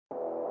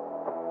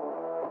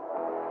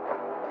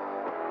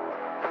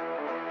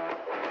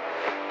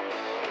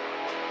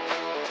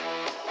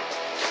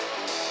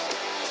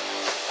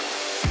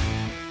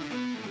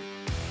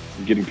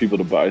getting people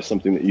to buy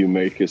something that you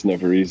make is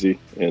never easy.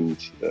 And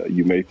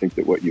you may think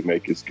that what you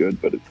make is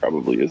good, but it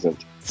probably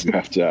isn't. You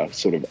have to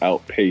sort of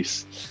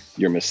outpace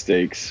your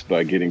mistakes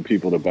by getting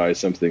people to buy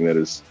something that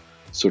is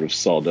sort of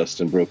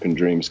sawdust and broken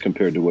dreams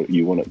compared to what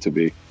you want it to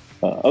be.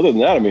 Other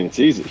than that, I mean, it's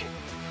easy.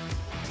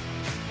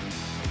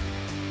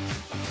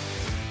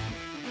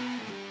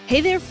 Hey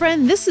there,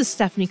 friend. This is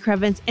Stephanie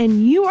Crevens,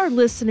 and you are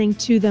listening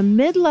to the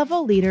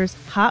Mid-Level Leaders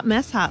Hot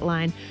Mess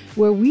Hotline,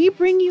 where we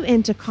bring you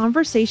into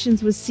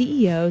conversations with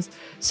CEOs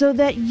so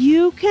that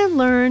you can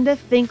learn to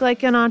think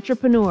like an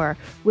entrepreneur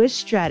with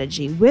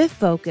strategy, with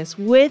focus,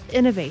 with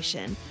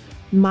innovation.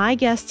 My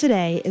guest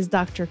today is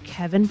Dr.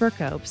 Kevin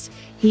Berkopes.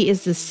 He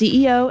is the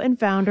CEO and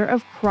founder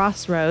of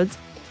Crossroads,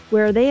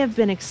 where they have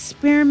been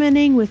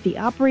experimenting with the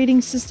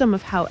operating system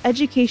of how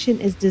education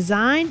is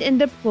designed and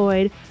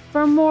deployed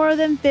for more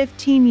than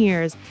 15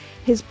 years.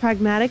 His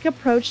pragmatic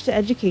approach to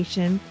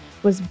education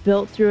was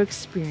built through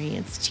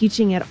experience,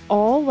 teaching at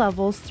all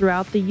levels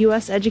throughout the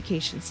U.S.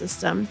 education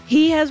system.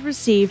 He has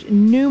received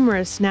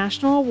numerous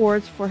national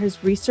awards for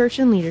his research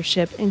and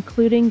leadership,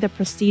 including the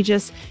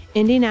prestigious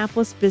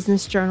Indianapolis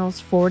Business Journal's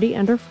 40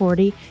 Under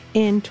 40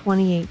 in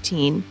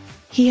 2018.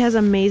 He has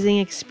amazing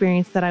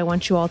experience that I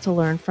want you all to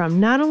learn from.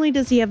 Not only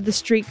does he have the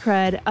street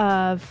cred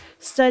of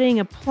studying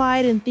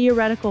applied and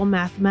theoretical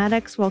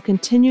mathematics while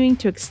continuing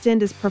to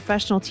extend his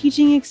professional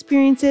teaching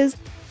experiences,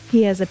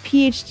 he has a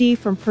PhD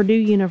from Purdue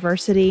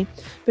University,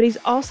 but he's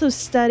also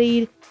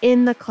studied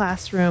in the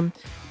classroom.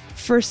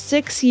 For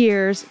 6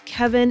 years,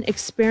 Kevin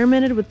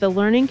experimented with the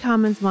Learning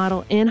Commons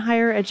model in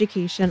higher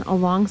education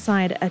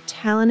alongside a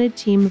talented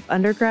team of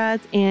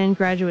undergrads and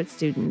graduate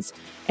students.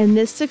 And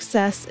this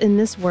success in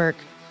this work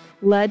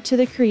led to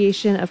the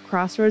creation of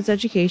Crossroads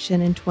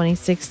Education in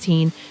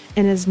 2016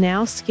 and is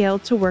now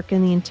scaled to work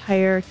in the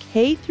entire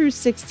K through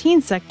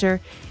 16 sector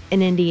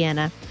in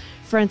Indiana.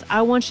 Friends,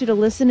 I want you to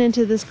listen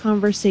into this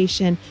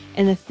conversation.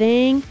 And the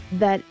thing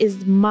that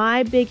is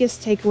my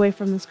biggest takeaway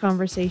from this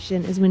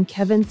conversation is when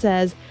Kevin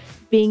says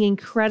being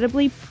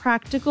incredibly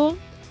practical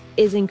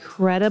is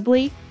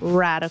incredibly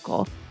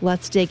radical.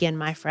 Let's dig in,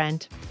 my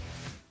friend.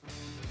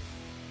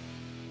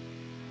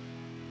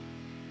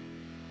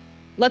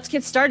 Let's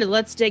get started.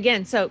 Let's dig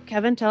in. So,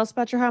 Kevin, tell us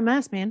about your hot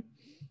mess, man.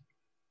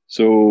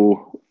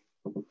 So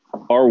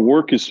our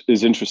work is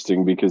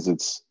interesting because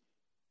it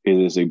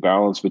is a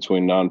balance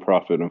between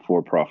nonprofit and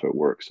for-profit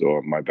work.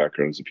 So my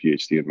background is a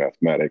PhD in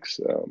mathematics.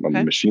 I'm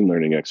a machine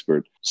learning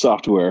expert.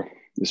 Software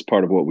is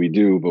part of what we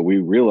do, but we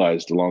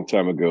realized a long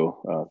time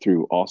ago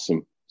through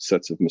awesome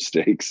sets of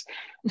mistakes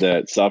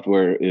that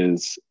software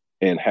is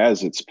and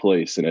has its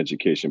place in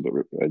education, but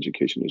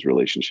education is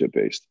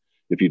relationship-based.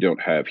 If you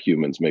don't have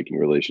humans making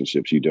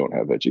relationships, you don't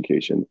have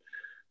education.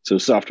 So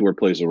software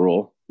plays a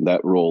role.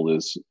 That role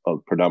is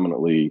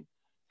predominantly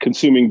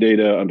consuming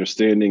data,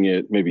 understanding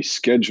it, maybe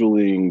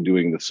scheduling,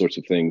 doing the sorts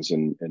of things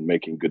and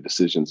making good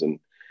decisions and,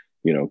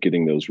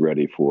 getting those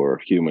ready for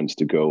humans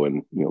to go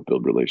and,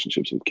 build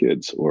relationships with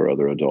kids or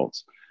other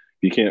adults.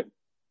 You can't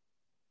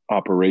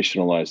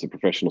operationalize the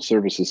professional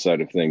services side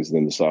of things,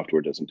 then the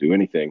software doesn't do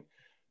anything.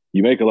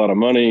 You make a lot of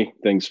money,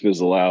 things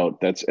fizzle out.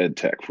 That's ed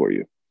tech for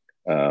you.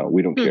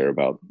 We don't care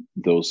about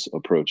those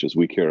approaches.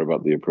 We care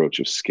about the approach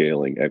of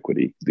scaling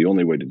equity. The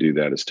only way to do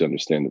that is to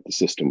understand that the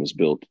system was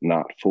built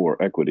not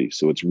for equity.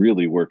 So it's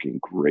really working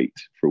great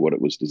for what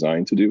it was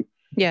designed to do,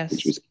 yes,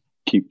 which was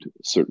keep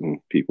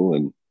certain people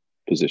in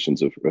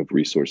positions of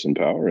resource and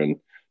power and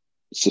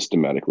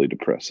systematically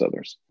depress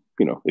others.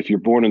 If you're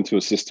born into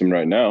a system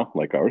right now,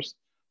 like ours,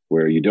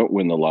 where you don't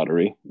win the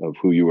lottery of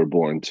who you were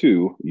born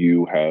to,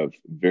 you have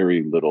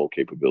very little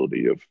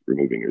capability of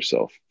removing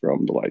yourself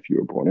from the life you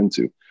were born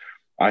into.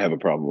 I have a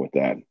problem with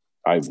that.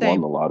 I've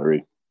won the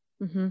lottery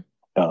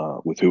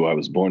with who I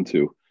was born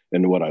to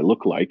and what I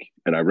look like.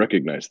 And I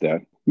recognize that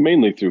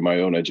mainly through my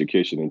own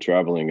education and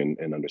traveling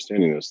and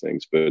understanding those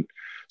things. But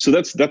so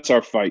that's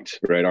our fight,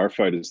 right? Our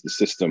fight is the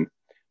system.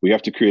 We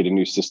have to create a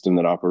new system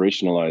that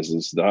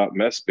operationalizes. The hot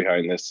mess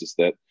behind this is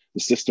that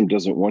the system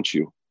doesn't want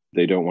you.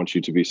 They don't want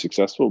you to be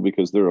successful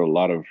because there are a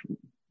lot of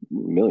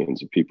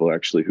millions of people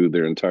actually who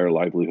their entire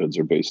livelihoods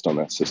are based on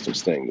that system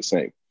staying the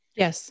same.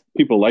 Yes.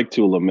 People like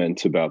to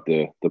lament about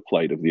the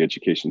plight of the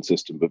education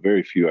system, but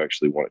very few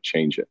actually want to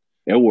change it.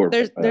 Or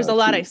there's a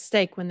lot at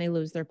stake when they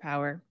lose their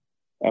power.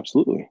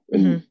 Absolutely.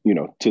 And,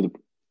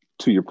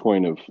 to your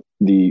point of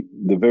the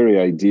very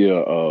idea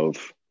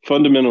of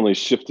fundamentally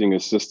shifting a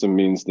system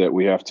means that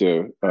we have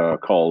to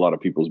call a lot of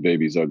people's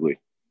babies ugly.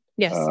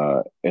 Yes.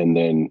 And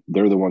then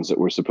they're the ones that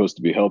we're supposed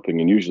to be helping.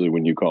 And usually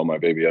when you call my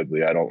baby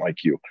ugly, I don't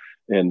like you.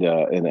 And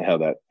how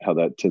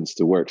that tends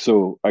to work.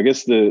 So I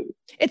guess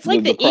it's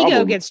like the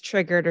ego gets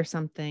triggered or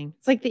something.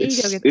 It's like the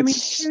ego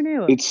gets, who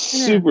knew? It's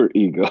super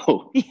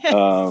ego. Yes.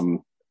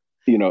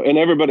 And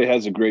everybody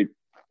has a great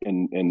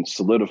and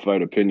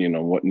solidified opinion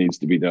on what needs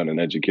to be done in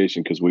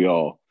education because we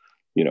all,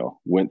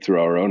 went through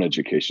our own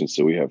education.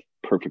 So we have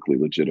perfectly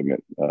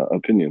legitimate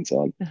opinions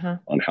on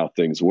how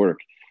things work.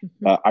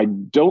 I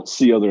don't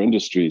see other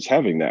industries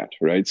having that,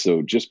 right?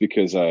 So just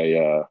because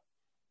I,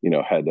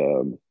 had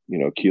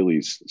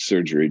Achilles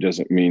surgery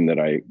doesn't mean that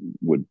I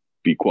would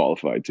be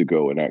qualified to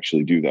go and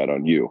actually do that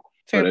on you.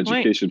 Fair But point.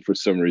 education, for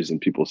some reason,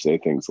 people say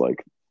things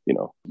like,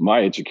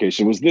 my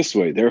education was this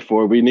way,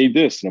 therefore we need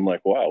this. And I'm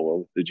like, wow,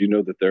 well, did you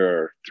know that there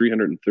are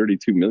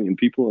 332 million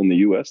people in the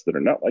US that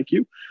are not like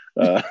you?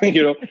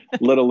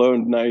 Let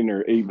alone 9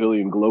 or 8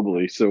 billion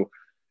globally. So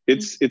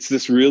it's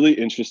this really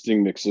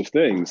interesting mix of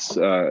things.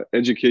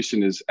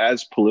 Education is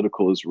as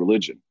political as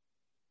religion,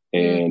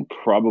 and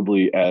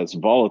probably as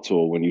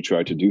volatile when you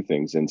try to do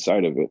things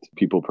inside of it.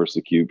 People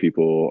persecute,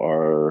 people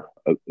are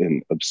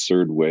in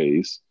absurd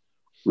ways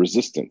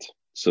resistant.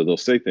 So they'll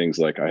say things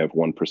like, I have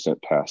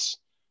 1% pass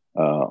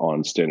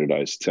on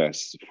standardized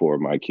tests for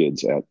my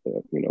kids at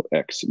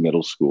X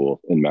middle school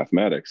in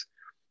mathematics,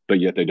 but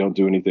yet they don't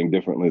do anything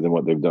differently than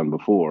what they've done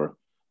before,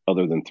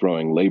 other than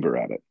throwing labor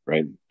at it,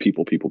 right?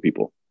 People.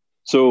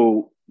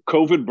 So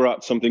COVID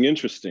brought something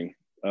interesting.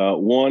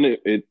 One,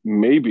 it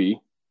maybe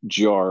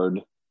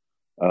jarred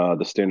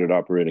the standard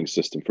operating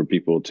system for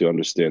people to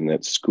understand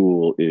that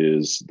school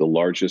is the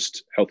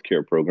largest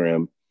healthcare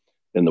program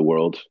in the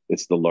world.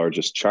 It's the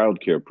largest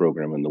childcare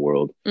program in the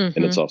world. And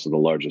it's also the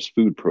largest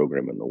food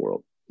program in the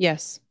world.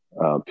 Yes.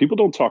 People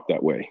don't talk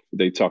that way.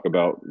 They talk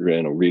about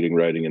reading,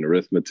 writing, and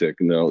arithmetic.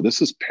 No,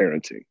 this is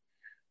parenting.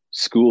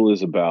 School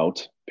is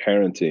about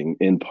parenting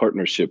in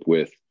partnership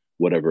with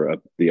whatever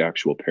the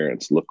actual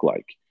parents look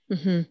like.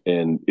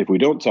 And if we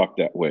don't talk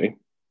that way,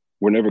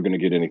 we're never going to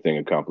get anything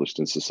accomplished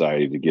in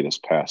society to get us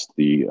past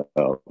the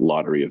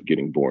lottery of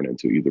getting born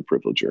into either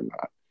privilege or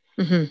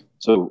not.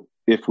 So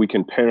if we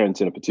can parent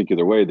in a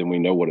particular way, then we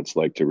know what it's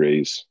like to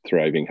raise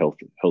thriving,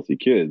 healthy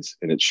kids.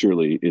 And it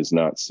surely is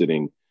not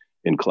sitting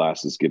in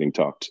classes getting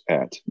talked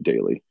at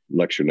daily.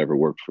 Lecture never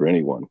worked for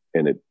anyone,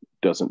 and it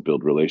doesn't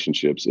build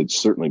relationships. It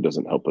certainly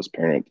doesn't help us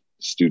parent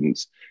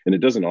students. And it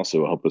doesn't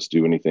also help us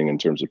do anything in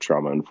terms of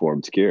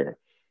trauma-informed care.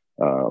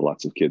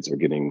 Lots of kids are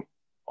getting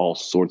all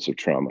sorts of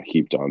trauma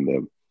heaped on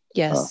them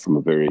from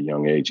a very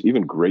young age.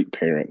 Even great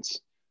parents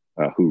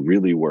who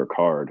really work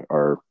hard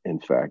are, in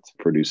fact,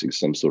 producing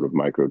some sort of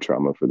micro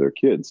trauma for their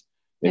kids.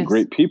 And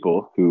great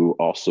people who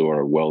also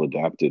are well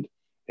adapted,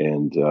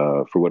 and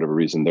for whatever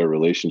reason, their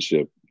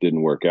relationship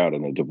didn't work out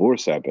and a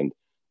divorce happened,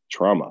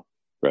 trauma,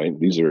 right?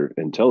 These are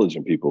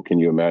intelligent people. Can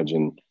you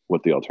imagine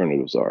what the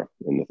alternatives are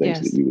and the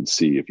things that you would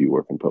see if you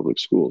work in public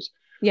schools?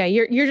 Yeah,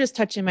 you're just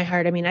touching my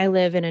heart. I mean, I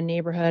live in a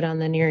neighborhood on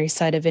the Near East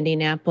Side of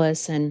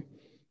Indianapolis, and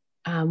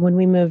when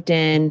we moved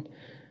in,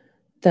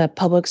 the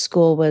public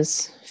school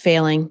was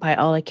failing by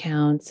all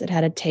accounts. It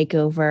had a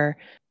takeover.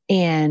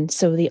 And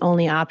so the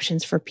only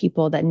options for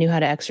people that knew how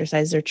to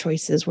exercise their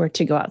choices were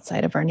to go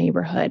outside of our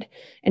neighborhood.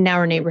 And now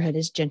our neighborhood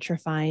is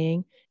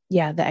gentrifying.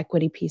 Yeah, the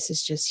equity piece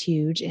is just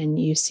huge. And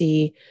you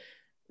see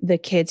the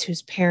kids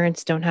whose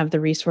parents don't have the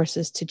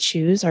resources to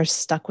choose are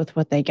stuck with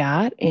what they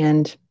got.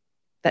 And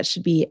that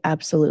should be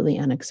absolutely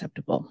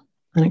unacceptable.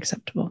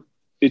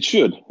 It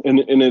should. And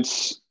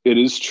it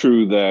is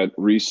true that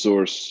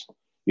resource,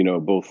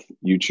 both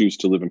you choose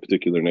to live in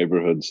particular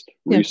neighborhoods,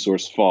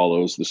 resource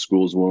follows, the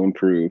schools will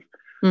improve.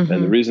 And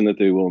the reason that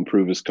they will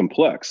improve is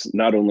complex.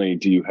 Not only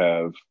do you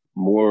have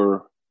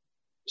more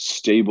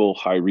stable,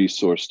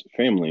 high-resourced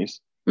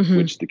families,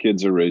 which the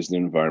kids are raised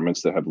in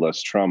environments that have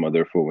less trauma.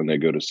 Therefore, when they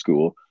go to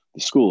school,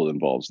 the school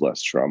involves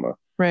less trauma.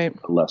 Right.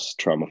 A less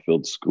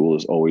trauma-filled school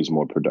is always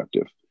more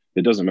productive.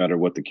 It doesn't matter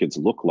what the kids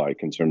look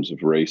like in terms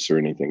of race or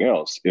anything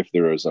else. If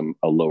there is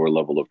a lower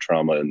level of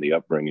trauma in the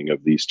upbringing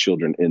of these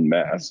children in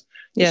mass,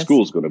 the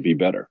school is going to be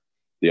better.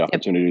 The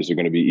opportunities are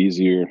going to be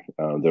easier.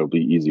 They'll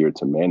be easier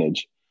to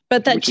manage.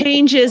 But that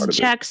changes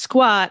jack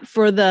squat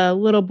for the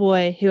little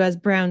boy who has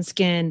brown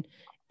skin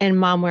and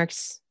mom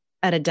works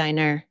at a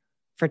diner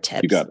for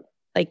tips. You got it.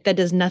 Like that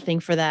does nothing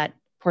for that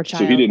poor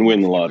child. So he didn't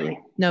win the lottery.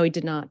 No, he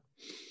did not.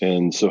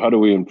 And so how do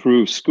we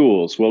improve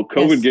schools? Well,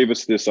 COVID gave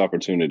us this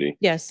opportunity.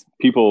 Yes.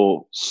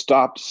 People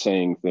stopped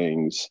saying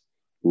things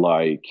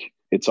like,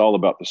 it's all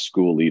about the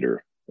school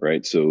leader,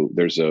 right? So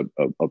there's a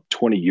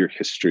 20-year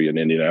history in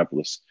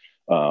Indianapolis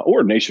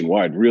or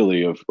nationwide,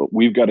 really, of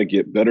we've got to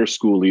get better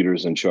school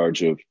leaders in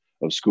charge of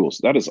schools.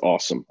 That is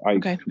awesome. I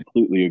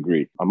completely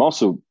agree. I'm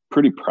also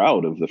pretty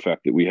proud of the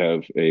fact that we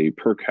have a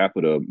per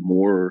capita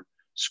more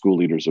school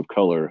leaders of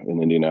color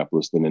in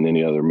Indianapolis than in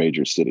any other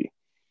major city.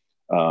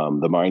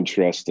 The Mind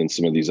Trust and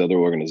some of these other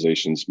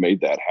organizations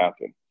made that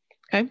happen.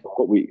 Okay.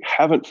 What we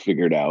haven't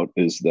figured out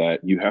is that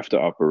you have to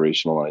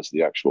operationalize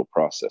the actual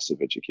process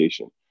of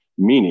education,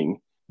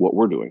 meaning what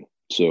we're doing.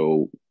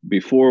 So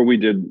before we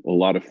did a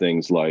lot of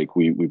things like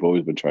we've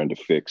always been trying to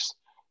fix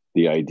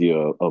the idea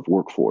of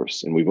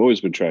workforce, and we've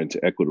always been trying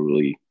to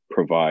equitably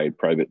provide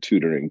private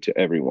tutoring to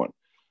everyone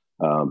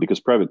because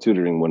private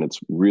tutoring, when it's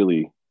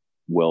really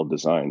well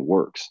designed,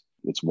 works.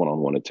 It's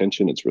one-on-one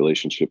attention, it's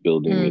relationship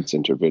building, it's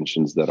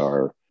interventions that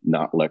are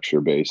not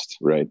lecture-based,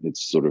 right?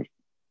 It's sort of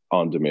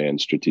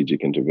on-demand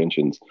strategic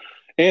interventions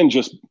and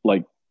just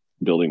like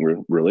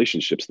building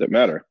relationships that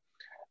matter.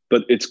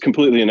 But it's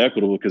completely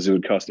inequitable because it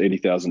would cost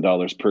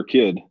 $80,000 per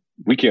kid.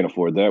 We can't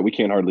afford that. We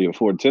can't hardly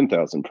afford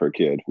 $10,000 per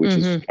kid, which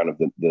is kind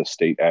of the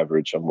state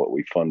average on what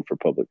we fund for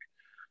public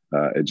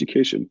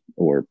education,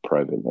 or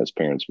private, as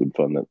parents would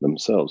fund that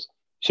themselves.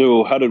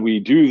 So how did we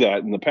do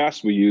that? In the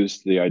past, we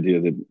used the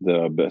idea that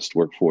the best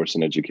workforce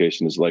in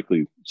education is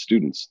likely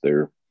students.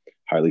 They're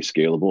highly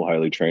scalable,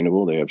 highly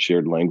trainable. They have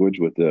shared language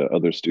with the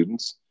other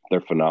students.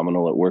 They're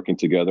phenomenal at working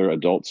together.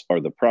 Adults are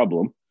the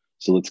problem,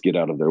 so let's get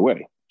out of their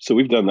way. So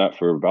we've done that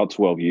for about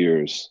 12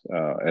 years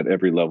at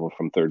every level,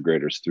 from third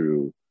graders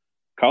through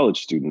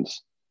college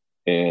students.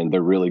 And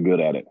they're really good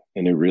at it,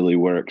 and it really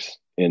works.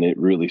 And it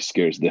really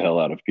scares the hell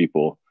out of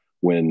people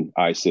when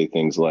I say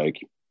things like,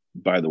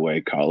 by the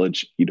way,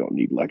 college, you don't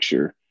need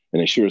lecture.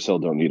 And they sure as hell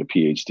don't need a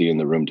PhD in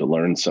the room to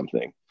learn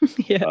something.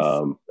 Yes.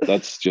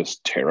 That's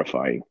just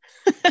terrifying.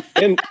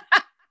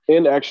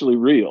 and actually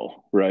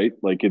real, right?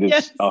 Like, it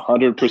is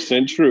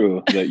 100%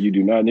 true that you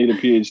do not need a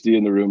PhD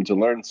in the room to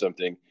learn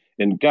something.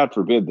 And God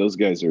forbid, those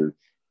guys are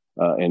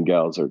and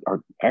gals are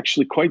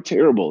actually quite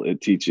terrible at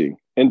teaching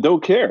and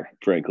don't care,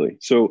 frankly.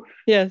 So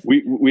yes,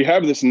 we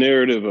have this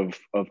narrative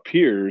of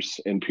peers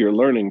and peer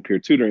learning, peer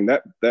tutoring,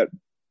 that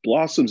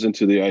blossoms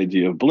into the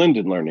idea of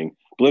blended learning.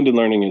 Blended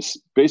learning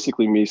is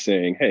basically me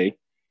saying, hey,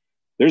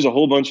 there's a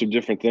whole bunch of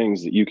different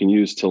things that you can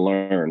use to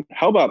learn.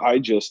 How about I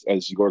just,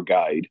 as your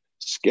guide,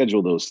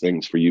 schedule those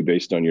things for you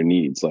based on your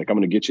needs? Like, I'm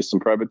going to get you some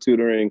private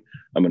tutoring.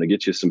 I'm going to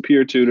get you some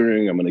peer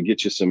tutoring. I'm going to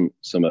get you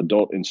some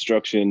adult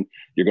instruction.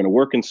 You're going to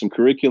work in some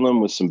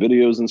curriculum with some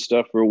videos and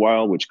stuff for a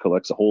while, which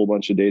collects a whole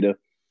bunch of data.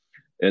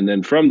 And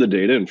then from the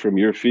data and from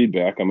your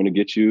feedback, I'm going to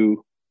get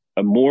you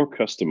a more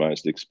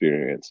customized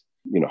experience.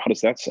 How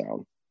does that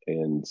sound?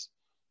 And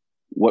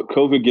what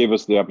COVID gave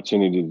us the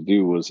opportunity to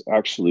do was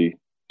actually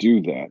do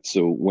that.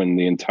 So when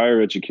the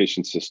entire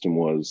education system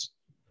was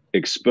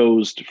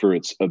exposed for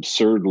its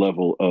absurd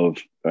level of,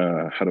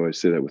 how do I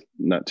say that with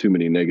not too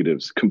many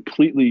negatives,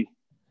 completely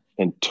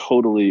and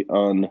totally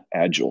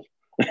unagile.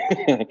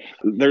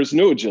 There's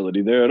no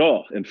agility there at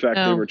all. In fact,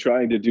 They were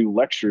trying to do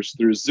lectures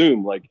through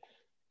Zoom. Like,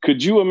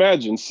 could you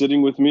imagine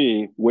sitting with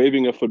me,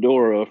 waving a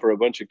fedora for a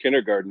bunch of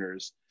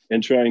kindergartners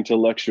and trying to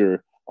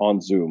lecture on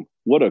Zoom?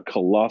 What a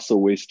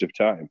colossal waste of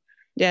time.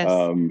 Yes.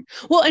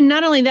 Well, and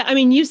not only that,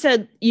 you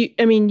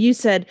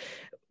said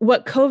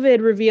what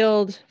COVID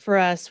revealed for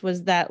us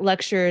was that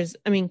lectures,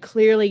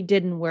 clearly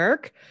didn't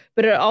work,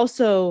 but it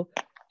also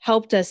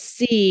helped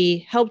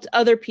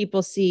other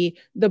people see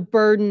the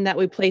burden that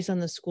we place on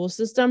the school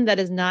system. That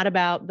is not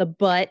about the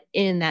butt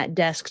in that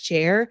desk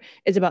chair.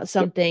 It's about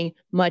something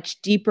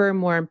much deeper,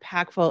 more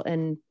impactful,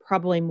 and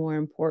probably more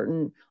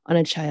important on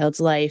a child's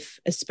life,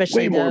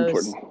 especially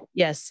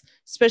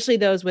especially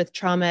those with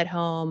trauma at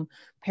home,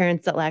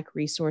 parents that lack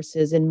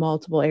resources in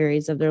multiple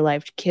areas of their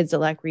life, kids that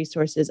lack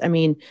resources.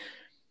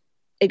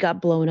 It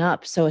got blown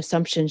up. So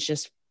assumptions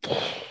just.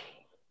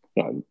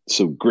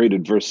 So great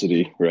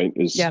adversity, right,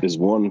 is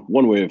one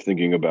way of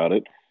thinking about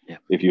it. Yeah.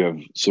 If you have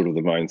sort of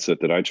the mindset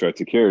that I try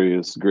to carry,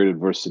 is great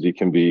adversity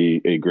can be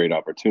a great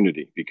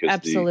opportunity, because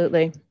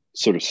absolutely the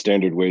sort of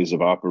standard ways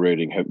of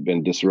operating have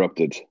been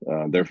disrupted.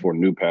 Therefore,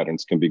 new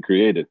patterns can be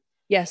created.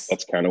 Yes.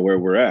 That's kind of where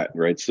we're at,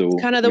 right? So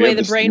it's kind of the way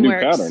the brain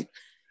works. Pattern.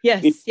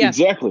 Yes.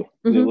 Exactly.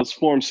 Mm-hmm. Yeah, let's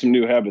form some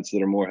new habits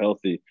that are more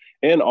healthy,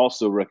 and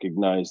also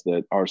recognize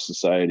that our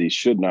society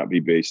should not be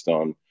based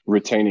on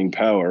retaining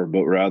power,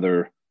 but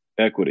rather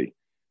equity.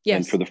 Yes.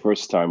 And for the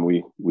first time,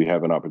 we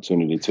have an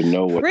opportunity to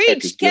know what.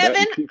 Preach,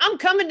 Kevin. I'm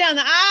coming down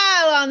the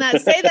aisle on that.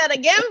 Say that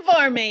again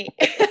for me.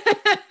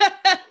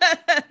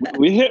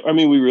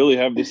 We really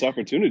have this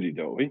opportunity,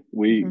 don't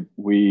we?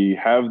 We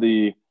have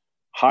the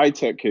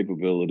high-tech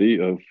capability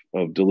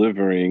of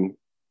delivering,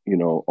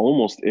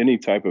 almost any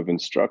type of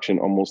instruction,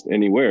 almost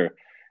anywhere.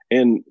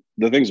 And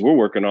the things we're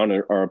working on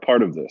are a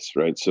part of this,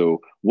 right? So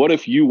what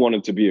if you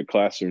wanted to be a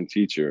classroom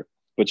teacher,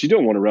 but you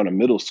don't want to run a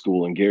middle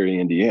school in Gary,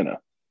 Indiana?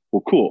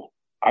 Well, cool.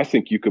 I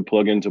think you could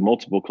plug into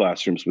multiple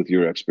classrooms with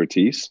your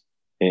expertise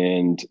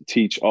and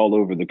teach all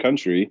over the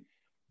country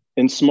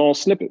in small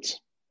snippets.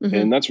 Mm-hmm.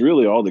 And that's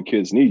really all the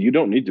kids need. You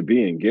don't need to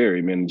be in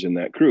Gary managing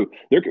that crew.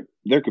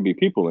 There could be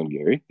people in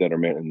Gary that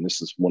are, and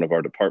this is one of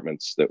our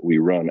departments that we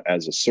run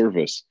as a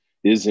service,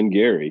 is in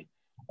Gary,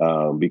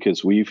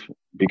 because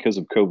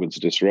of COVID's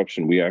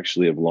disruption, we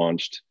actually have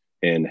launched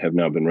and have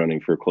now been running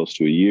for close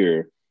to a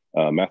year,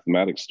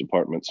 mathematics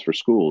departments for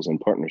schools in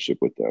partnership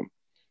with them.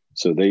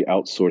 So they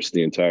outsource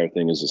the entire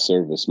thing as a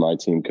service. My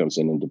team comes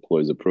in and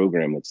deploys a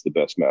program that's the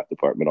best math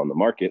department on the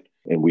market.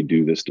 And we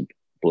do this to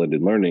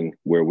blended learning,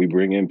 where we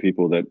bring in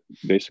people that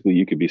basically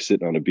you could be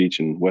sitting on a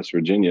beach in West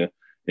Virginia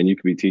and you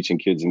could be teaching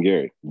kids in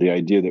Gary. The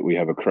idea that we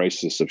have a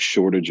crisis of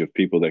shortage of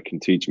people that can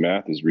teach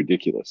math is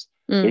ridiculous.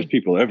 There's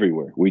people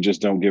everywhere. We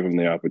just don't give them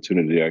the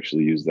opportunity to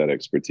actually use that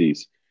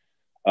expertise.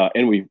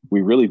 And we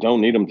really don't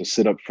need them to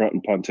sit up front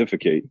and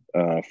pontificate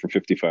for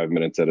 55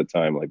 minutes at a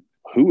time. Like,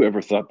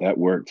 whoever thought that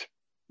worked?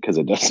 Because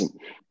it doesn't.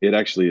 It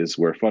actually is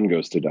where fun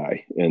goes to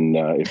die. And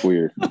if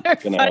we're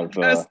going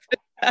to have,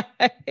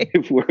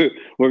 if we're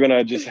going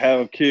to just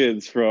have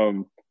kids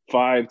from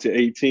 5 to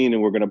 18,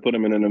 and we're going to put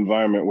them in an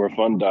environment where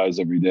fun dies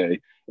every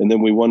day, And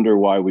then we wonder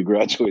why we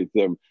graduate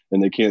them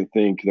and they can't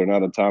think, they're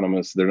not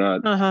autonomous, they're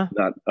not,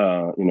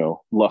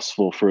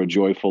 lustful for a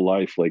joyful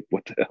life. Like,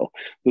 what the hell?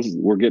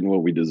 We're getting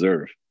what we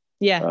deserve.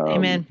 Yeah.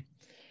 Amen.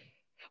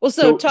 Well,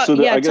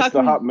 I guess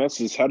the hot mess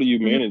is, how do you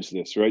manage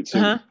this, right?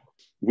 So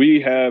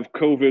we have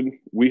COVID.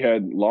 We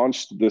had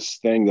launched this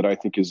thing that I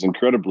think is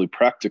incredibly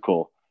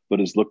practical,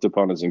 but is looked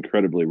upon as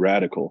incredibly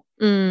radical.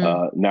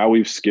 Now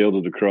we've scaled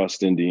it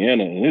across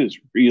Indiana, and it is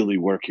really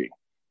working.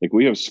 Like,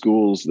 we have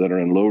schools that are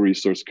in low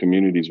resource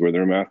communities where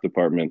their math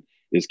department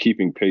is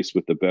keeping pace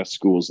with the best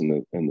schools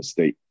in the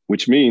state,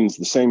 which means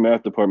the same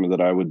math department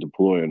that I would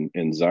deploy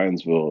in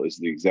Zionsville is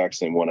the exact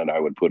same one that I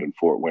would put in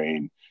Fort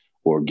Wayne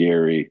or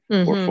Gary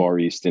or Far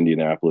East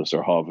Indianapolis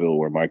or Hawville,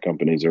 where my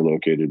companies are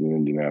located in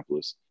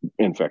Indianapolis.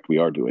 In fact, we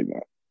are doing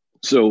that.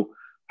 So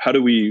how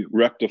do we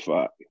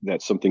rectify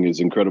that something is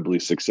incredibly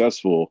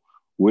successful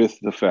with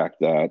the fact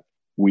that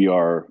we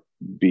are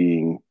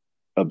being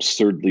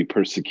absurdly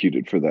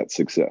persecuted for that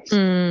success?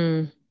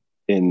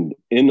 And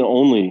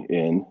only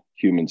in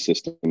human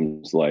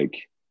systems like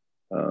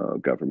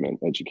government,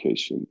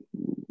 education,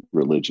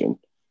 religion,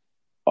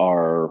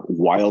 are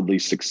wildly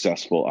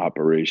successful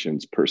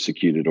operations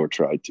persecuted or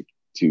tried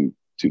to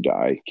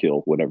die,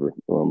 kill, whatever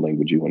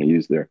language you want to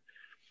use there.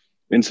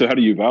 And so how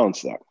do you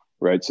balance that,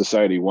 right?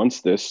 Society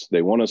wants this.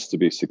 They want us to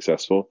be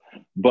successful,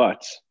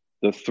 but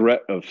the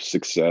threat of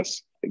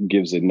success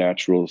gives a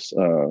natural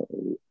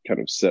kind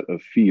of set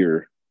of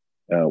fear.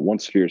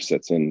 Once fear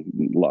sets in,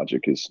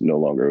 logic is no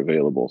longer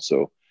available.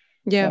 So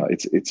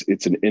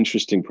it's an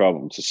interesting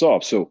problem to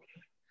solve. So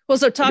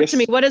talk to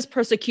me. What does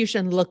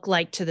persecution look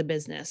like to the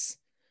business?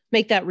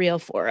 Make that real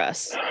for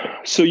us.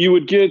 So you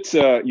would get,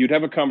 you'd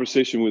have a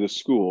conversation with a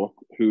school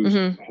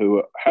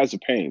who has a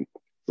pain,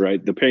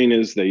 right? The pain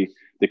is they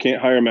can't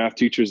hire math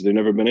teachers. They've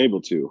never been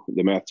able to.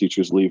 The math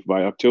teachers leave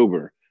by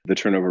October. The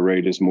turnover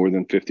rate is more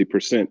than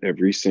 50%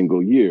 every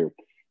single year.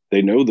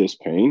 They know this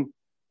pain,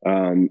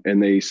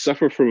 and they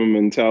suffer from a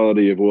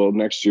mentality of, well,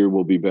 next year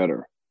will be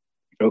better.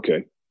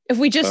 Okay. If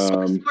we just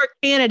source more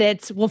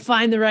candidates, we'll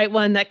find the right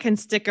one that can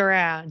stick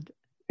around.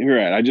 You're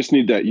right. I just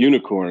need that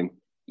unicorn.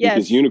 Yes.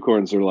 Because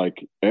unicorns are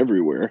like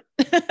everywhere,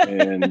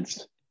 and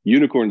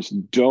unicorns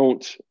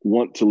don't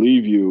want to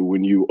leave you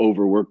when you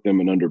overwork them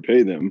and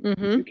underpay them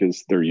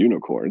because they're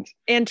unicorns.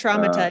 And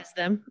traumatize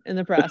them in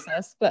the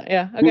process. But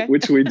yeah, okay.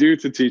 Which we do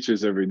to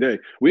teachers every day.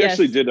 We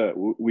actually did a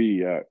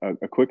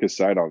quick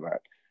aside on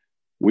that.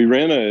 We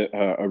ran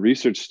a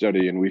research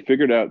study, and we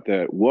figured out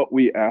that what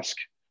we ask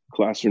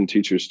classroom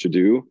teachers to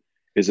do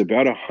is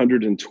about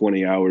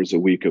 120 hours a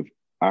week of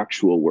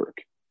actual work.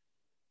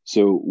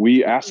 So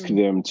we ask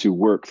them to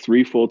work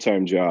 3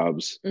 full-time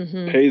jobs,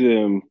 pay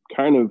them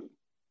kind of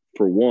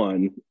for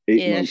one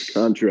 8-month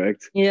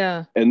contract,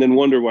 and then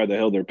wonder why the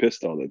hell they're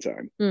pissed all the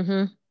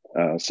time.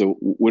 So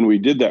when we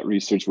did that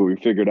research, what we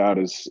figured out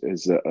is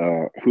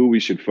who we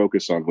should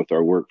focus on with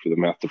our work for the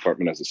math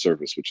department as a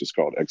service, which is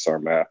called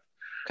XR Math.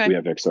 Okay. We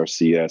have XR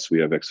CS, we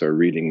have XR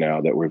Reading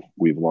now that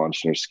we've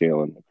launched and are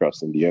scaling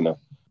across Indiana.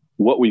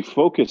 What we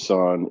focus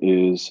on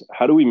is,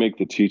 how do we make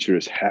the teacher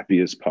as happy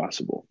as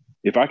possible?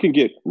 If I can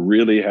get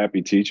really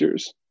happy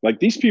teachers, like,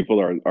 these people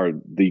are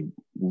the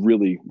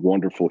really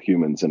wonderful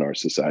humans in our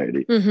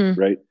society,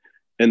 right?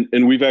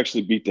 And we've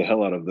actually beat the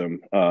hell out of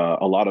them.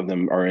 A lot of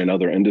them are in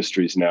other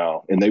industries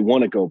now, and they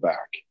want to go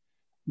back,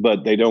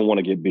 but they don't want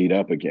to get beat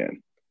up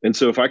again. And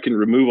so if I can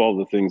remove all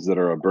the things that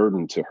are a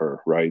burden to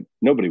her, right?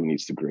 Nobody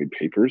needs to grade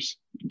papers,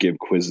 give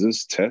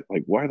quizzes,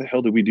 like, why the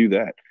hell do we do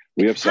that?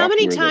 We have How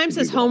many times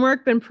has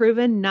homework been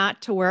proven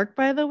not to work,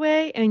 by the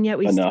way? And yet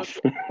we enough.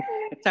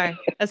 Sorry,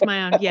 that's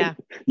my own. Yeah.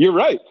 You're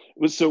right.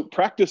 So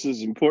practice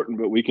is important,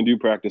 but we can do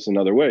practice in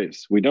other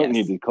ways. We don't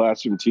need the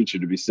classroom teacher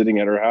to be sitting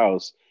at her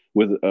house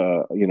with,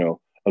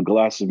 a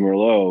glass of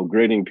Merlot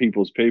grading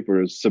people's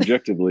papers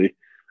subjectively,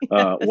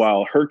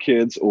 while her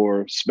kids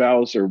or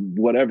spouse or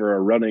whatever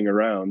are running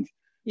around.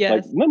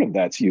 Like, none of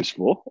that's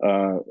useful.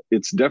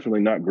 It's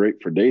definitely not great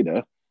for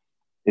data.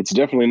 It's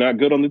definitely not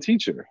good on the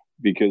teacher,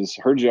 because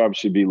her job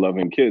should be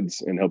loving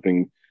kids and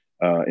helping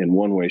in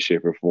one way,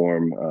 shape, or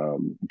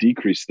form,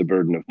 decrease the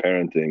burden of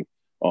parenting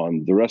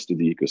on the rest of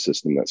the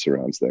ecosystem that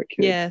surrounds that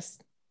kid. Yes.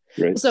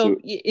 Right.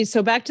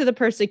 So back to the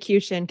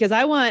persecution, because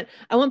I want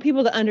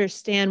people to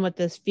understand what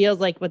this feels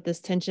like, what this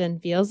tension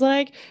feels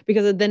like,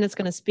 because then it's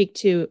going to speak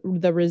to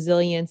the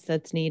resilience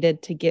that's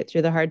needed to get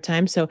through the hard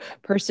times. So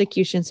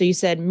persecution. So you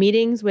said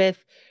meetings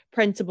with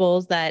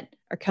principals that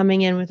are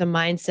coming in with a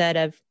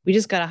mindset of, we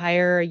just got to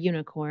hire a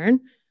unicorn.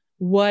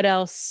 What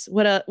else?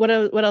 What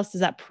else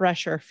does that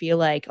pressure feel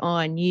like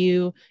on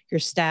you, your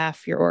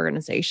staff, your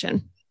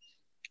organization?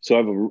 So I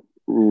have a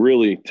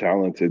really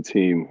talented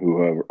team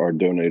who are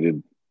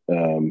donated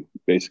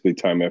basically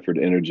time, effort,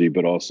 energy,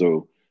 but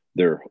also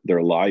their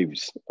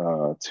lives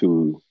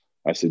to.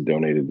 I said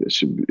donated. It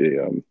should be.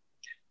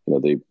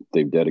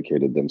 They've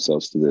dedicated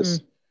themselves to this.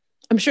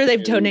 I'm sure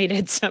they've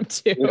donated some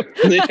too.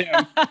 They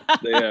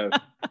have.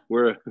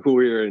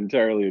 We're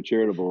entirely a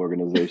charitable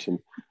organization.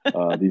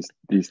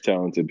 These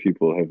talented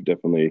people have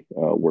definitely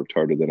worked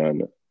harder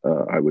than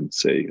I would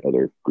say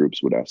other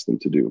groups would ask them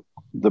to do.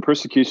 The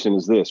persecution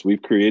is this: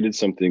 we've created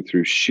something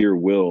through sheer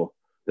will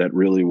that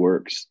really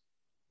works.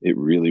 It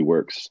really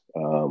works.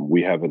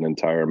 We have an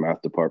entire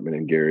math department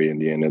in Gary,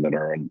 Indiana, that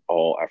are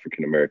all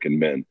African-American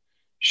men.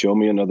 Show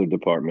me another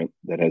department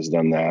that has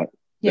done that,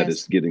 that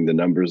is getting the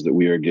numbers that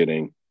we are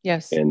getting.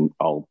 Yes. And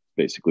I'll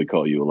basically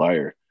call you a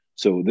liar.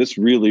 So this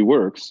really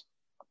works.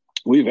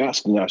 We've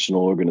asked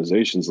national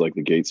organizations like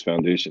the Gates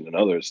Foundation and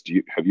others,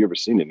 have you ever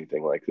seen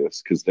anything like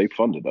this? Because they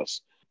funded us.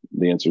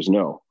 The answer is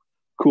no.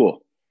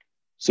 Cool.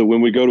 So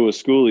when we go to a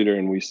school leader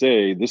and we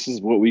say, this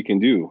is what we can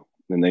do,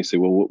 and they say,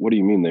 well, what do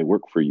you mean they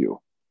work for you?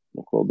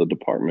 Like, well, the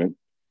department,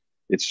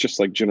 it's just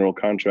like general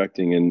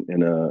contracting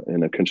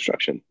in a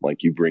construction.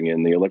 Like, you bring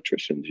in the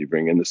electricians, you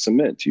bring in the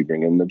cement, you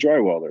bring in the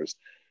drywallers.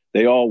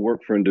 They all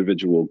work for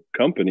individual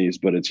companies,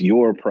 but it's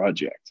your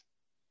project.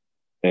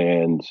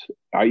 And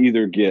I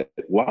either get,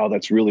 wow,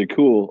 that's really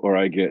cool, or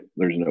I get,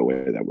 there's no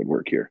way that would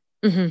work here.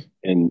 Mm-hmm.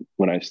 And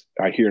when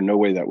I hear no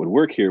way that would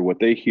work here, what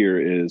they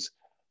hear is,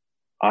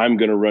 I'm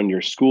going to run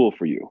your school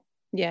for you.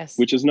 Yes.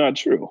 Which is not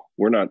true.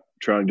 We're not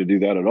trying to do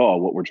that at all.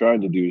 What we're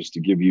trying to do is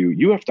to give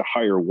you have to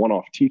hire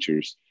one-off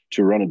teachers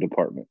to run a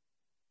department.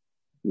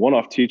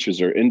 One-off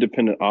teachers are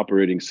independent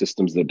operating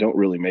systems that don't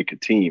really make a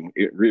team,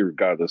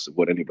 regardless of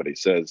what anybody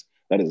says.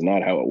 That is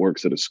not how it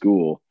works at a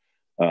school.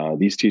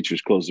 These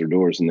teachers close their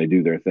doors and they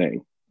do their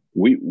thing.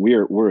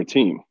 We're a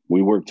team.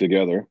 We work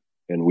together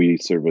and we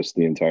service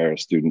the entire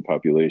student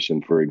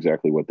population for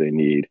exactly what they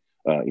need,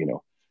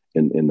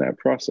 in that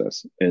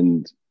process.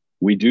 And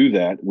we do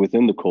that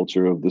within the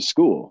culture of the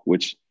school,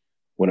 which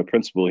when a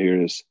principal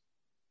hears,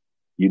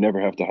 you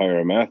never have to hire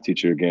a math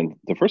teacher again,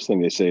 the first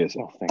thing they say is,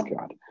 oh, thank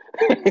God.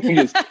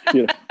 Because,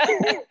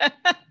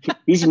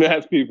 these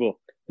math people,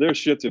 they're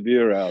shit to be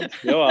around.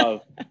 You're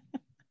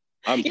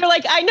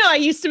like, I know, I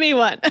used to be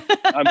one.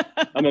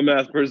 I'm a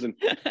math person.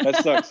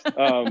 That sucks.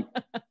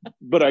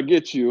 But I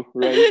get you,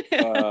 right?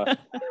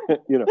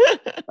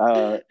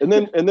 And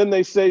then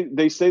they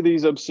say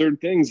these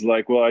absurd things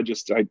like, well, I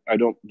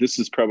don't, this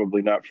is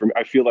probably not for me.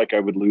 I feel like I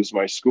would lose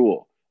my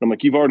school. I'm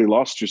like, you've already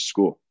lost your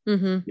school.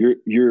 Mm-hmm.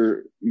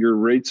 Your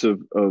rates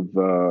of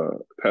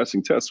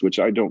passing tests, which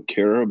I don't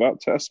care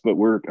about tests, but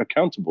we're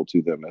accountable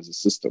to them as a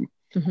system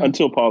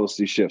until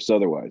policy shifts.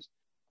 Otherwise,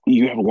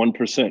 you have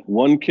 1%,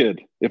 one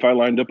kid. If I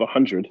lined up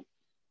 100,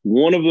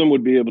 one of them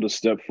would be able to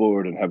step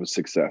forward and have a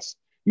success.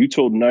 You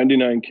told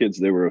 99 kids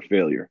they were a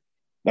failure.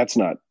 That's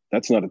not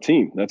a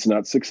team. That's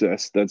not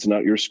success. That's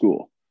not your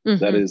school.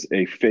 Mm-hmm. That is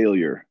a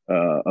failure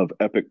of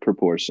epic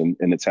proportion.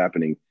 And it's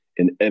happening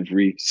in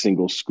every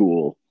single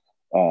school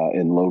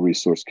in low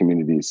resource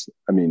communities.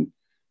 I mean,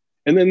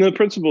 and then the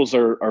principals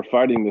are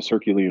fighting this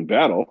Herculean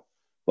battle.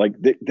 Like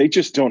they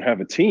just don't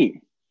have a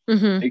team.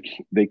 Mm-hmm.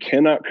 They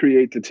cannot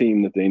create the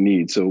team that they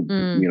need. So,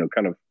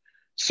 kind of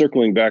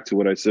circling back to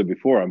what I said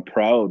before, I'm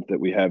proud that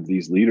we have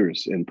these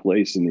leaders in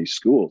place in these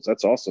schools.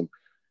 That's awesome.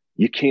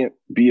 You can't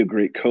be a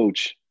great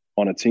coach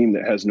on a team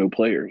that has no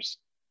players,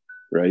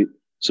 right?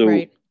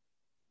 So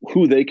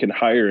who they can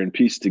hire and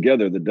piece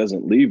together that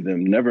doesn't leave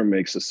them never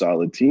makes a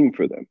solid team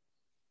for them.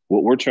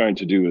 What we're trying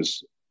to do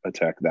is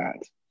attack that.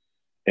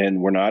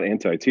 And we're not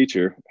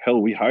anti-teacher. Hell,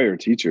 we hire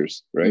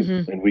teachers, right?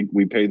 Mm-hmm. And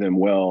we pay them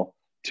well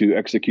to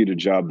execute a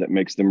job that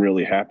makes them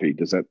really happy.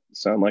 Does that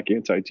sound like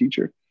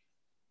anti-teacher?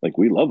 Like,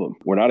 we love them.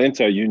 We're not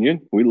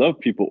anti-union. We love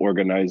people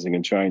organizing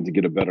and trying to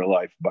get a better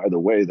life. By the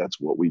way, that's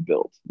what we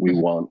built. We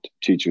want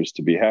teachers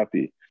to be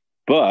happy.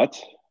 But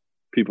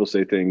people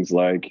say things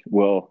like,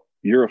 well,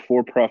 you're a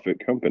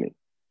for-profit company.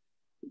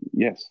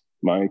 Yes,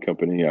 my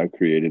company I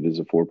created is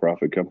a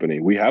for-profit company.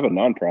 We have a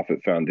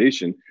nonprofit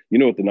foundation. You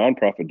know what the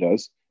nonprofit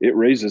does? It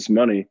raises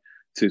money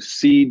to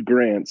seed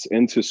grants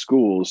into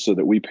schools so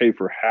that we pay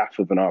for half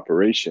of an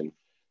operation,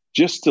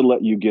 just to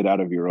let you get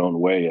out of your own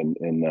way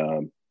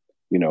and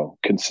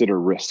consider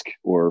risk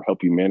or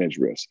help you manage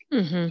risk.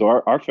 Mm-hmm.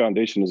 So our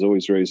foundation has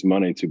always raised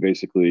money to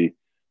basically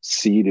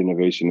seed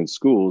innovation in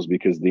schools,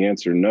 because the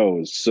answer no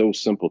is so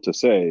simple to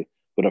say.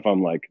 But if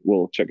I'm like,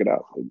 well, check it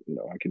out,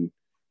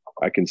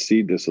 I can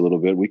seed this a little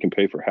bit. We can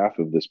pay for half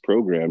of this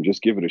program.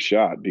 Just give it a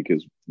shot,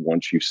 because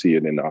once you see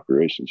it in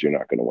operations, you're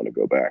not going to want to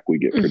go back. We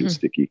get pretty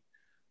sticky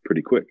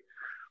pretty quick.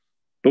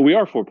 But we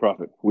are for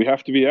profit. We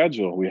have to be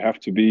agile. We have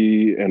to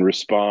be and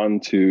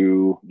respond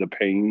to the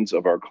pains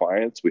of our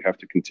clients. We have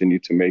to continue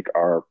to make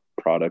our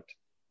product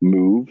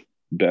move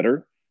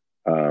better.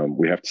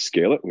 We have to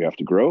scale it. We have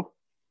to grow.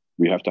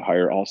 We have to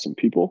hire awesome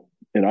people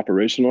and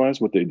operationalize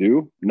what they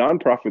do.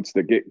 Nonprofits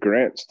that get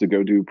grants to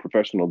go do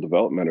professional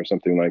development or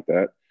something like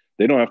that,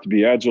 they don't have to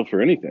be agile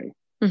for anything.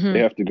 Mm-hmm. They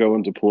have to go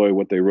and deploy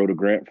what they wrote a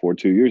grant for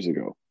 2 years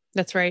ago.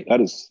 That's right.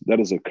 That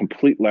is a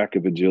complete lack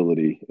of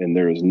agility, and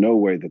there is no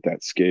way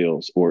that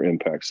scales or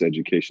impacts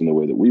education the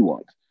way that we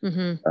want.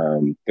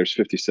 Mm-hmm. There's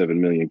 57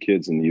 million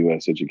kids in the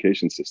U.S.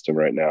 education system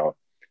right now.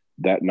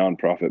 That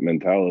nonprofit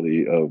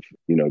mentality of,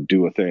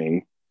 do a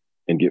thing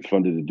and get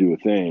funded to do a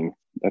thing,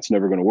 that's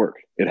never going to work.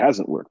 It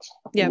hasn't worked.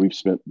 Yeah. We've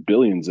spent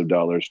billions of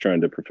dollars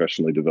trying to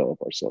professionally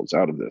develop ourselves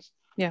out of this.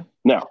 Yeah.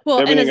 Now,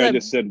 everything I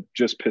just said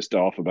just pissed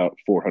off about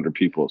 400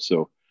 people.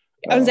 So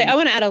I would say I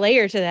want to add a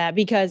layer to that,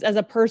 because as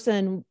a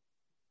person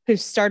who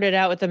started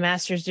out with a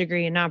master's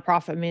degree in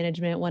nonprofit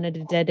management, wanted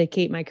to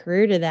dedicate my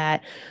career to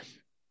that,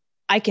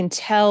 I can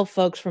tell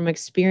folks from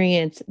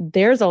experience,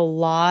 there's a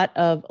lot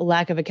of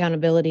lack of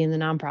accountability in the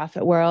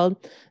nonprofit world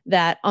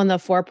that on the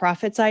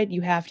for-profit side,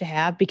 you have to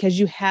have, because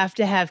you have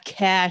to have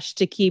cash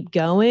to keep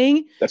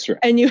going. That's right.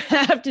 And you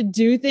have to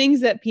do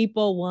things that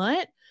people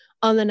want.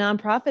 On the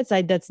nonprofit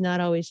side, that's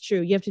not always true.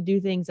 You have to do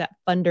things that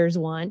funders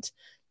want.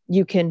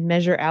 You can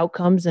measure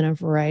outcomes in a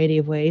variety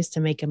of ways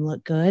to make them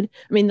look good.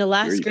 I mean, the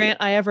last grant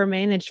I ever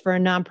managed for a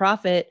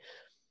nonprofit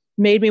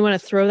made me want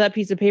to throw that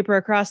piece of paper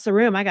across the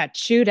room. I got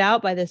chewed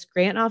out by this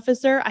grant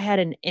officer. I had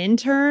an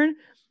intern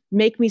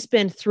make me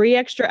spend 3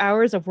 extra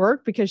hours of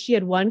work because she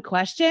had one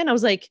question. I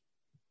was like,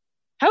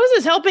 how is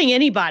this helping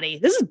anybody?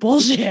 This is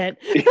bullshit.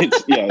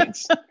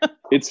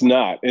 It's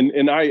not.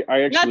 And I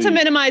actually, not to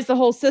minimize the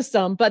whole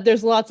system, but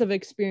there's lots of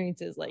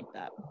experiences like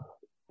that.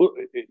 Well,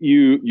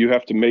 you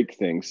have to make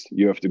things,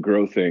 you have to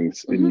grow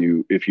things,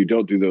 and if you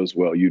don't do those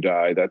well, you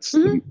die. That's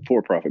the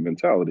for-profit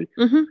mentality.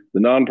 The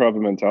nonprofit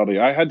mentality,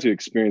 I had to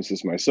experience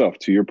this myself.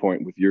 To your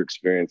point with your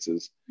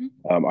experiences,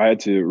 I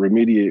had to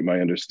remediate my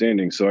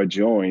understanding. So I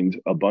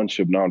joined a bunch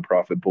of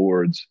nonprofit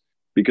boards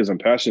because I'm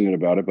passionate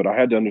about it, but I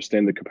had to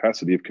understand the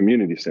capacity of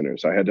community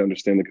centers. I had to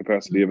understand the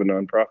capacity of a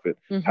nonprofit.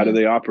 How do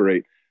they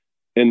operate?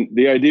 And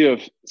the idea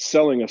of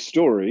selling a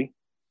story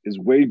is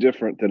way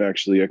different than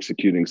actually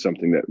executing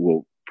something that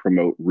will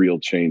promote real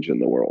change in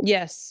the world.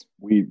 Yes.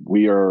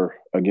 We are,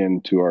 again,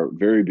 to our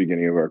very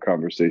beginning of our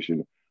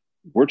conversation,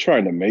 we're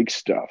trying to make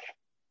stuff.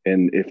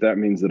 And if that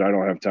means that I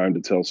don't have time to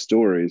tell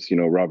stories,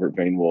 Robert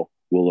Vane will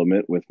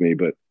lament with me,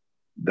 but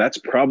that's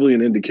probably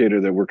an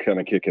indicator that we're kind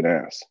of kicking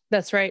ass.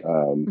 That's right.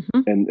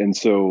 And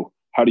so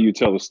how do you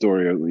tell the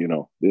story?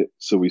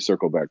 So we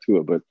circle back to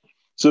it. But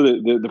so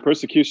the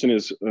persecution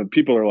is,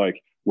 people are like,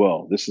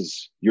 well, this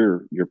is,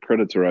 you're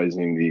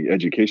predatorizing the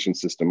education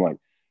system. Like,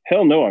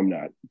 hell no, I'm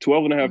not.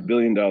 $12.5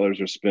 billion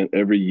are spent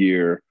every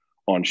year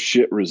on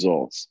shit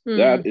results.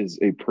 That is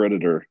a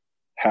predator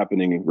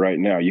happening right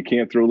now. You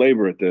can't throw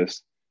labor at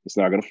this. It's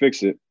not going to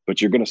fix it,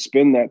 but you're going to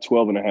spend that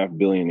 $12.5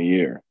 billion a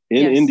year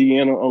in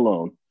Indiana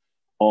alone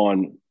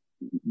on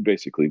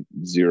basically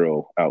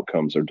zero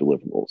outcomes or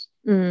deliverables.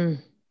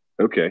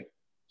 Okay.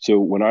 So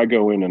when I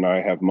go in and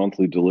I have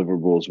monthly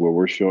deliverables where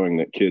we're showing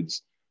that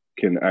kids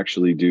can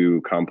actually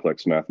do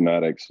complex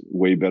mathematics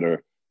way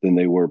better than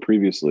they were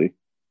previously,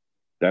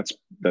 that's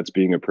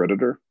being a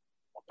predator.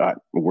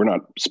 We're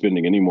not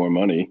spending any more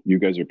money. You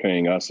guys are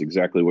paying us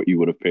exactly what you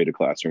would have paid a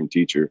classroom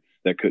teacher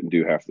that couldn't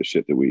do half the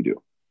shit that we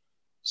do.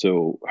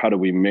 So how do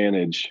we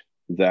manage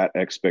that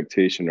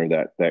expectation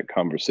or that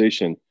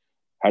conversation?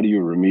 How do you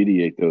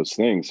remediate those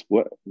things?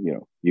 What,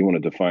 you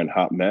want to define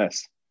hot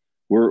mess.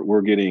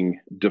 We're getting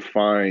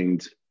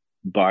defined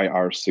by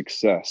our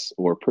success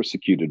or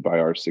persecuted by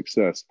our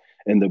success.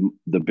 And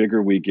the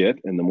bigger we get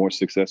and the more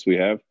success we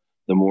have,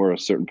 the more a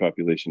certain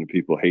population of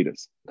people hate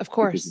us. Of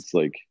course. Because it's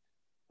like,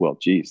 well,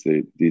 geez,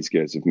 these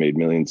guys have made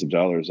millions of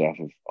dollars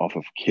off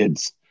of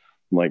kids.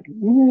 I'm like,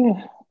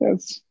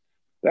 that's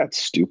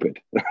stupid.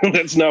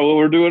 That's not what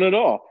we're doing at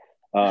all.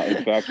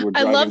 In fact, we're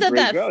driving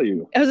great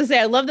value. I was gonna say,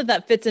 I love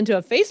that fits into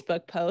a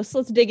Facebook post.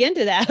 Let's dig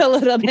into that a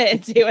little bit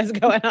and see what's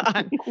going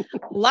on.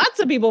 Lots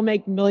of people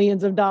make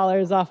millions of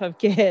dollars off of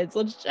kids.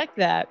 Let's check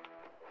that.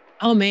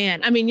 Oh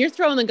man. I mean, you're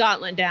throwing the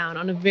gauntlet down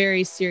on a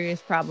very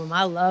serious problem.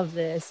 I love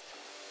this.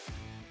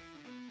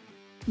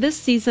 This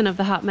season of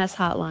the Hot Mess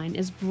Hotline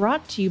is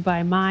brought to you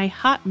by my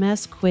Hot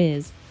Mess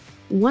Quiz.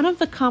 One of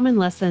the common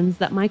lessons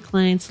that my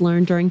clients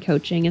learn during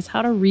coaching is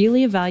how to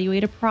really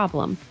evaluate a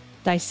problem,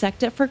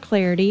 dissect it for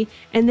clarity,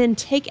 and then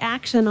take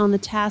action on the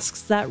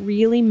tasks that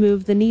really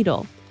move the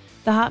needle.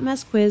 The Hot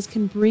Mess Quiz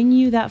can bring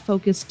you that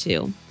focus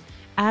too.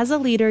 As a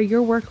leader,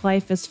 your work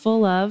life is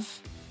full of,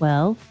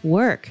 well,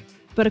 work.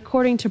 But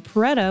according to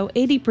Pareto,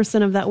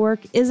 80% of that work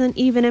isn't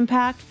even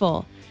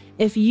impactful.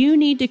 If you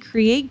need to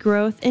create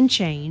growth and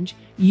change,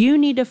 you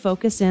need to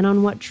focus in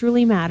on what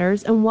truly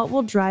matters and what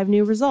will drive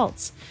new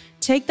results.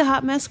 Take the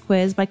Hot Mess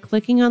Quiz by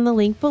clicking on the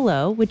link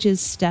below, which is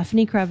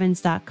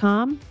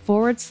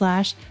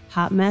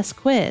stephaniecrevens.com/Hot Mess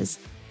Quiz.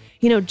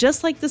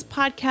 Just like this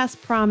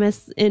podcast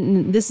promised,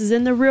 and this is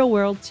in the real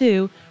world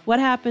too, what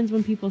happens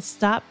when people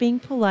stop being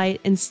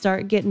polite and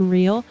start getting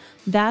real?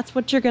 That's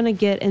what you're going to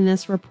get in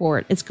this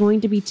report. It's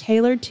going to be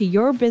tailored to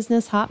your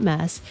business hot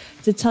mess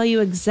to tell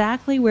you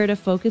exactly where to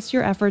focus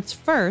your efforts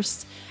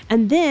first,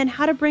 and then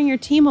how to bring your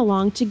team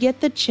along to get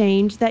the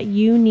change that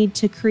you need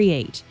to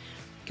create.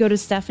 Go to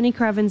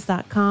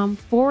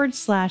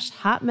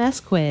stephaniecrevens.com/Hot Mess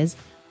Quiz.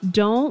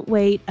 Don't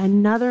wait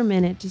another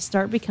minute to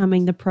start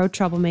becoming the pro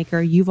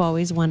troublemaker you've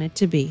always wanted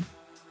to be.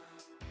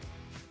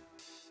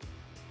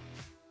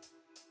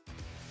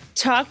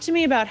 Talk to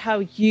me about how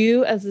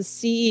you, as the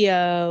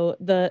CEO,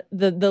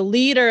 the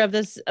leader of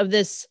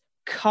this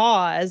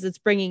cause that's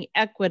bringing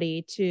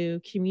equity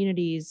to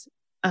communities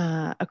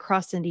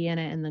across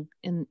Indiana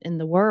and in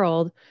the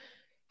world,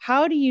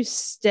 how do you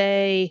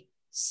stay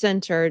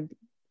centered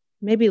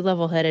maybe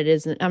level-headed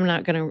isn't, I'm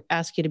not going to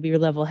ask you to be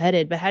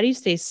level-headed, but how do you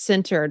stay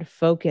centered,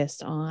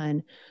 focused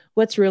on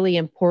what's really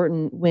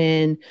important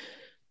when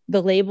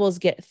the labels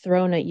get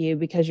thrown at you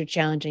because you're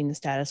challenging the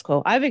status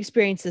quo? I've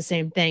experienced the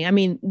same thing. I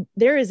mean,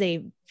 there is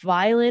a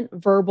violent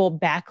verbal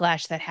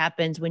backlash that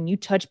happens when you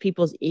touch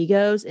people's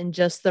egos in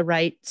just the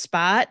right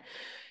spot.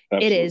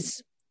 Absolutely. It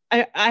is.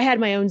 I had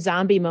my own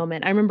zombie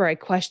moment. I remember I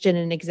questioned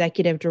an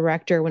executive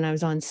director when I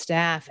was on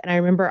staff. And I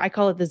remember I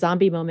call it the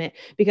zombie moment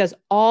because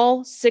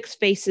all 6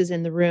 faces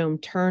in the room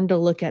turned to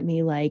look at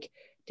me like,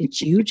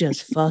 did you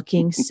just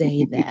fucking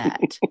say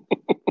that?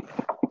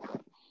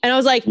 And I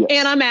was like, yes.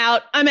 And I'm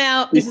out. I'm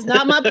out. This is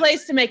not my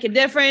place to make a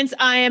difference.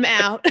 I am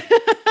out.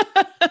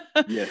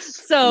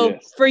 Yes. So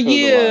yes. for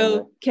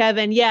you,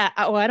 Kevin, yeah.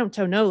 Oh, I don't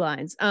toe no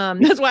lines.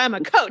 That's why I'm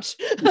a coach.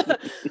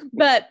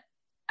 But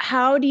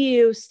how do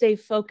you stay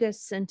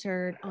focused,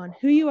 centered on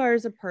who you are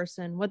as a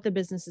person, what the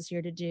business is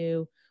here to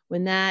do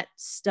when that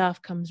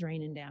stuff comes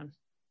raining down?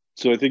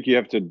 So I think you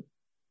have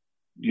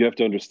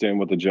to understand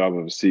what the job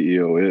of a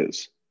CEO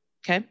is.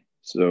 Okay.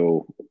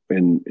 So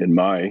in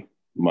my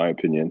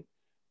opinion,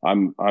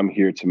 I'm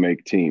here to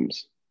make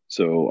teams.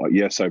 So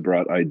yes, I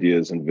brought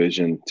ideas and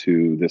vision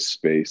to this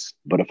space,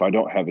 but if I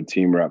don't have a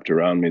team wrapped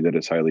around me that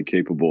is highly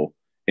capable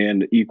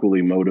and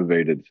equally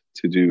motivated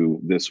to do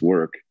this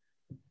work,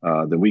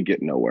 then we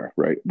get nowhere,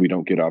 right? We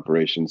don't get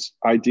operations.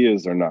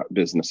 Ideas are not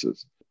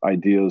businesses.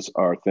 Ideas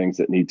are things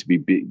that need to be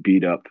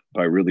beat up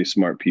by really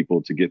smart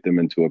people to get them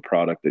into a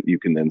product that you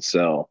can then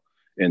sell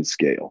and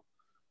scale.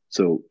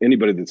 So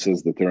anybody that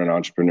says that they're an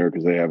entrepreneur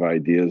because they have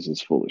ideas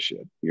is full of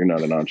shit. You're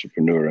not an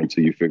entrepreneur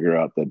until you figure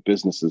out that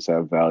businesses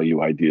have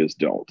value, ideas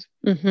don't.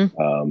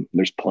 Mm-hmm.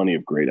 There's plenty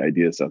of great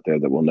ideas out there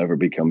that will never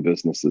become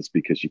businesses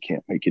because you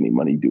can't make any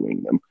money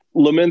doing them.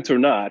 Lament or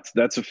not,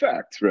 that's a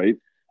fact, right?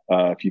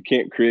 If you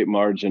can't create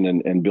margin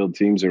and build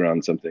teams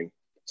around something,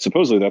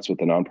 supposedly that's what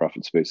the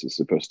nonprofit space is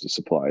supposed to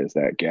supply, is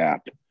that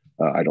gap.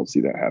 I don't see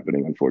that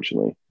happening,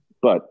 unfortunately.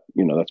 But,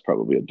 that's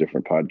probably a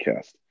different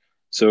podcast.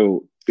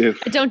 So I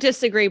don't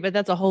disagree, but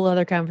that's a whole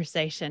other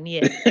conversation.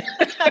 Yeah.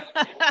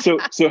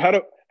 So how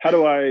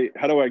do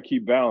I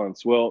keep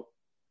balance? Well,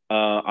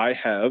 I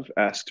have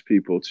asked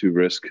people to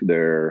risk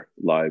their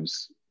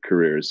lives,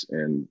 careers,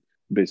 and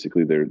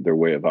basically their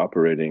way of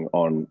operating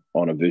on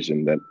a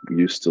vision that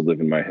used to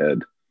live in my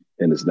head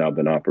and has now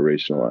been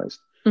operationalized.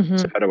 Mm-hmm.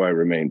 So how do I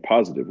remain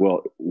positive?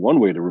 Well, one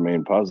way to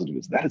remain positive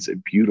is that is a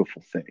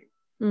beautiful thing.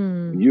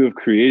 Mm. You have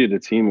created a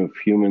team of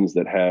humans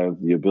that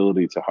have the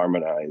ability to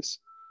harmonize.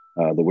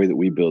 The way that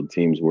we build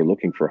teams, we're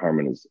looking for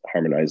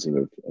harmonizing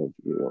of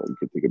you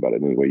can think about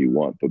it any way you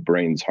want, but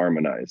brains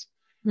harmonize.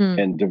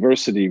 And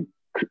diversity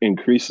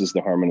increases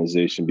the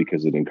harmonization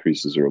because it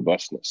increases the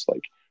robustness.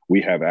 Like,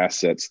 we have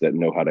assets that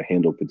know how to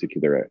handle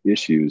particular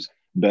issues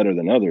better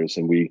than others.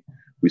 And we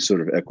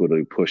sort of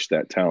equitably push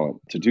that talent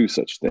to do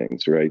such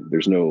things, right?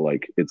 There's no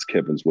like, it's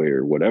Kevin's way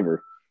or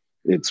whatever.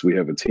 We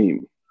have a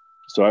team.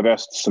 So I've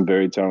asked some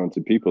very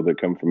talented people that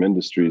come from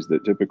industries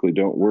that typically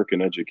don't work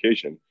in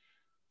education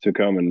to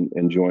come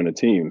and join a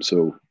team.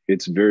 So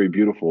it's very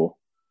beautiful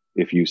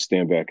if you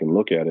stand back and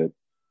look at it,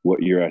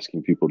 what you're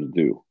asking people to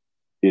do.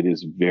 It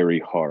is very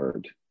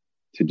hard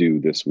to do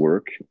this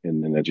work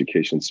in an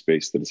education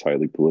space that is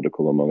highly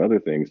political, among other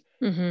things.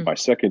 Mm-hmm. My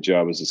second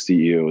job as a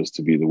CEO is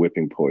to be the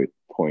whipping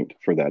point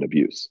for that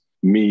abuse.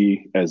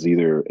 Me as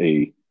either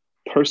a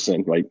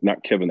person, like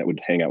not Kevin that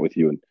would hang out with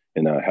you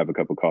and have a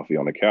cup of coffee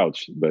on a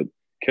couch, but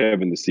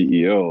Kevin, the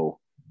CEO,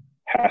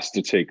 has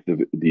to take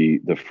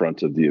the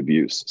front of the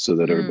abuse so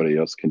that everybody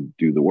else can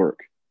do the work.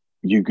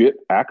 You get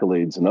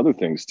accolades and other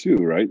things too,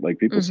 right? Like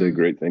people say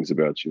great things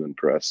about you in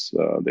press.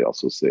 They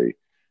also say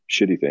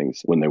shitty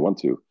things when they want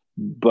to.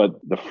 But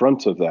the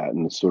front of that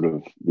and sort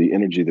of the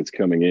energy that's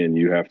coming in,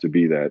 you have to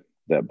be that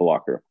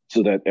blocker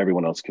so that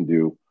everyone else can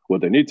do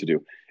what they need to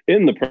do.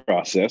 In the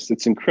process,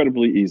 it's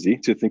incredibly easy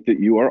to think that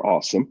you are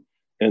awesome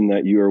and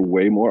that you are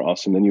way more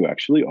awesome than you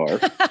actually are.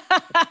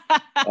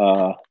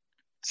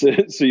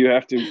 So you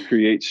have to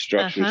create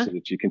structure so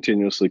that you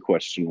continuously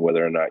question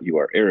whether or not you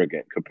are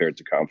arrogant compared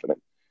to confident.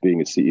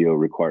 Being a CEO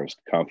requires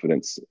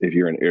confidence. If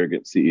you're an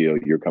arrogant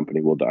CEO, your company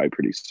will die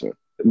pretty soon.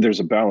 There's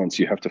a balance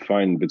you have to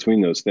find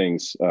between those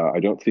things. I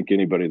don't think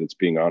anybody that's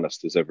being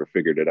honest has ever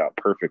figured it out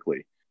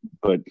perfectly.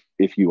 But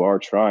if you are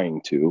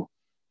trying to,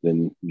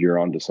 then you're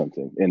onto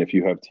something. And if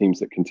you have teams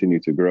that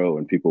continue to grow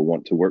and people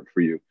want to work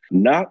for you,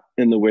 not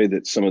in the way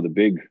that some of the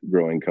big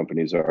growing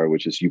companies are,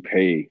 which is you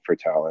pay for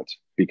talent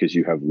because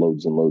you have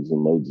loads and loads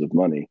and loads of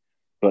money,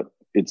 but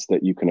it's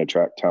that you can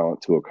attract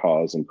talent to a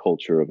cause and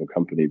culture of a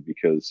company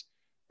because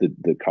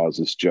the cause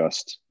is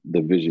just,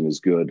 the vision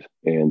is good,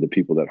 and the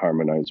people that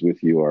harmonize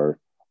with you are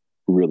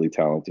really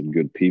talented,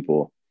 good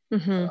people.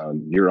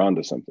 You're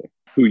onto something.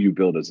 Who you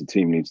build as a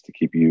team needs to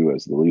keep you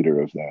as the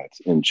leader of that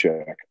in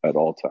check at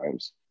all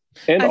times.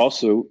 And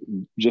also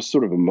just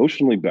sort of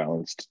emotionally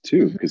balanced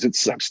too, because it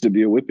sucks to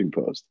be a whipping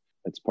post.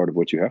 That's part of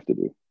what you have to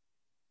do.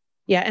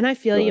 Yeah. And I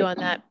feel you on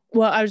that.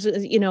 Well, I was,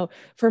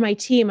 for my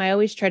team, I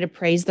always try to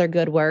praise their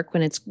good work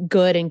when it's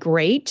good and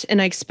great.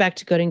 And I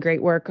expect good and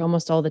great work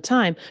almost all the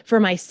time. For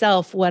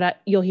myself,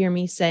 you'll hear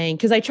me saying,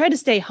 because I try to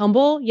stay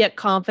humble, yet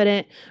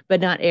confident, but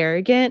not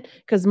arrogant,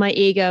 because my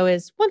ego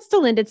wants to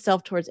lend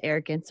itself towards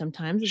arrogance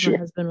sometimes, as my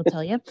husband will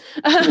tell you.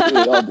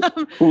 We all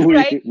do.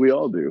 Right? We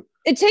all do.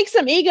 It takes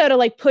some ego to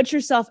like put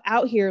yourself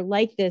out here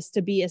like this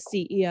to be a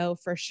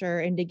CEO for sure,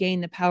 and to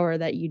gain the power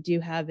that you do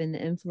have in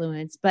the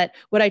influence. But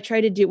what I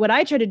try to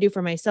do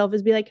for myself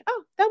is be like,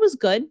 oh, that was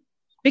good.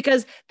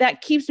 Because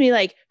that keeps me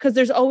like, because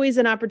there's always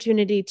an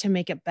opportunity to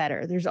make it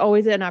better. There's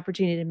always an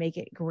opportunity to make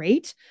it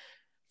great.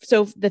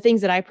 So the things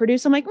that I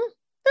produce, I'm like,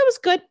 that was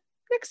good.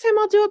 Next time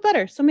I'll do it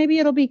better. So maybe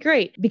it'll be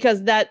great,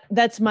 because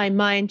that's my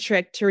mind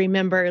trick to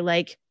remember,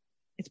 like,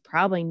 it's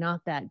probably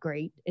not that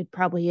great. It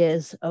probably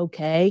is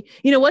okay.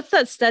 What's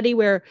that study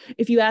where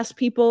if you ask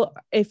people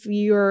if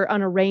you're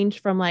on a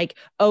range from like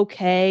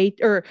okay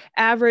or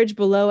average,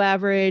 below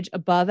average,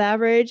 above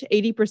average,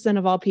 80%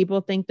 of all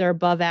people think they're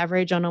above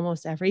average on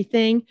almost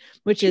everything,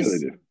 which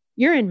is,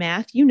 you're in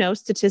math,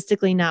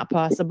 statistically not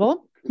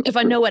possible. If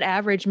I know what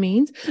average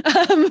means.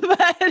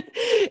 But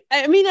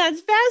I mean,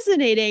 that's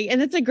fascinating.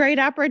 And it's a great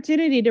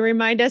opportunity to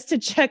remind us to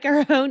check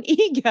our own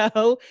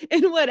ego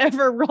in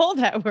whatever role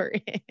that we're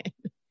in.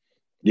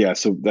 Yeah.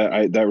 So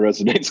that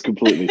resonates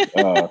completely.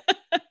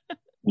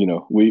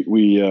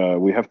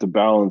 We have to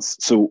balance.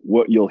 So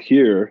what you'll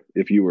hear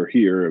if you were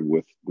here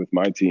with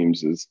my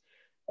teams is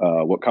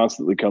what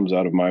constantly comes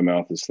out of my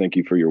mouth is thank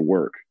you for your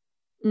work.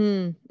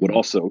 Mm-hmm. What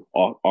also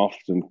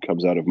often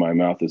comes out of my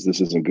mouth is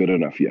this isn't good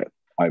enough yet.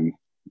 I'm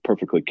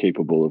perfectly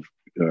capable of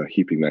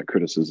heaping that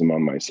criticism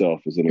on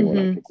myself, as anyone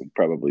I think would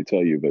probably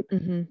tell you, but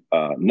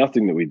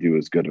nothing that we do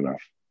is good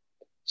enough.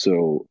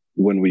 So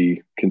when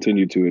we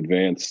continue to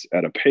advance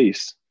at a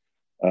pace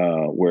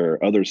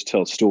where others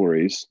tell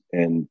stories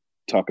and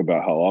talk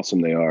about how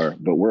awesome they are,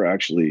 but we're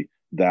actually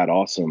that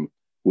awesome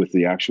with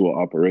the actual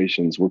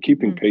operations, we're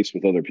keeping pace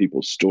with other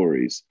people's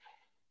stories.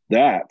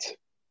 That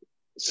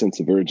sense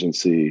of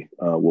urgency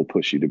will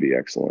push you to be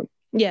excellent.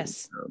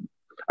 Yes.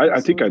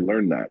 I think I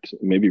learned that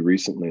maybe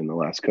recently in the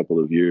last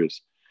couple of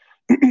years.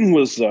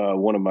 Was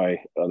one of my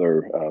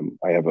other,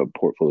 I have a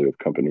portfolio of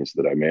companies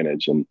that I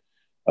manage, and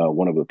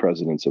one of the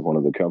presidents of one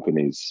of the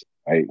companies,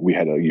 we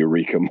had a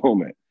eureka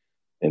moment,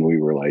 and we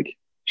were like,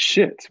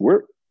 shit,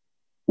 we're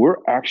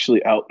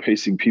actually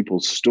outpacing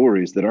people's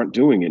stories that aren't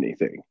doing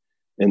anything.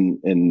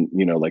 And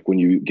like when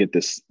you get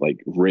this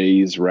like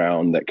raise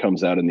round that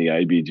comes out in the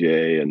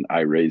IBJ, and I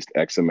raised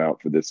X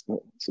amount for this,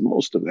 so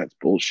most of that's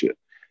bullshit.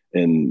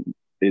 And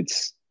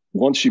it's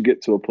once you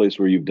get to a place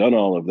where you've done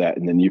all of that,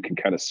 and then you can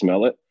kind of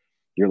smell it,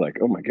 you're like,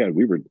 oh my God,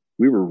 we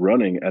were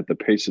running at the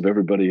pace of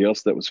everybody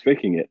else that was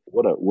faking it.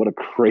 What a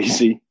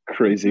crazy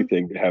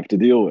thing to have to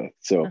deal with.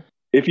 So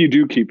if you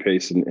do keep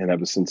pace and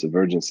have a sense of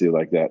urgency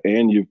like that,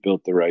 and you've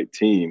built the right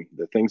team,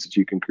 the things that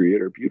you can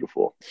create are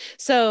beautiful.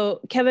 So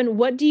Kevin,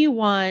 what do you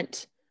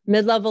want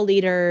mid-level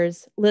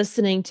leaders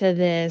listening to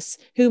this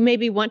who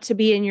maybe want to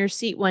be in your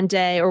seat one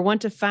day, or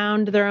want to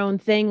found their own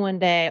thing one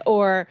day,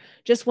 or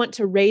just want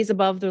to raise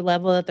above the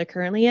level that they're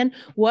currently in?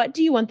 What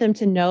do you want them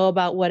to know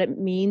about what it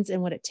means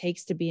and what it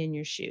takes to be in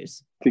your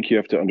shoes? I think you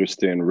have to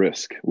understand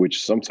risk,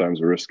 which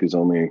sometimes risk is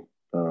only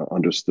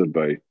understood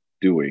by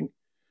doing.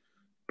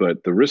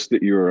 But the risk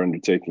that you are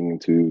undertaking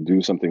to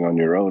do something on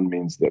your own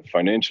means that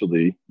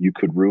financially you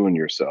could ruin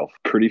yourself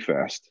pretty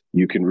fast.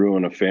 You can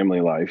ruin a family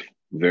life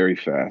very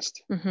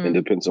fast. It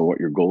depends on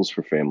what your goals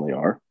for family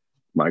are.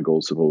 My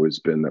goals have always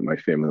been that my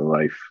family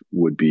life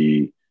would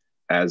be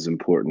as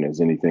important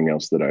as anything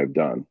else that I've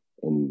done.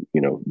 And,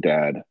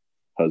 dad,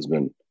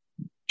 husband,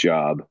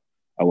 job,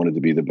 I wanted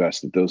to be the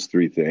best at those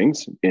three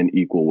things in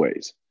equal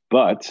ways.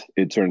 But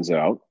it turns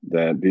out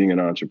that being an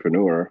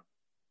entrepreneur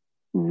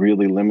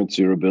really limits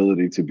your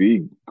ability to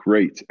be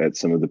great at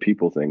some of the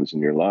people things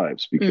in your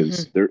lives,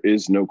 because there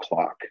is no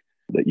clock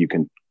that you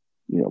can,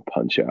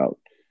 punch out.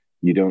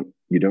 You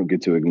don't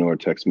get to ignore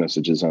text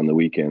messages on the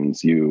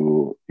weekends.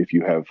 If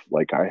you have,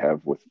 like I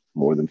have with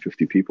more than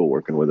 50 people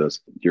working with us,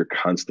 you're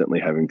constantly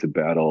having to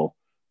battle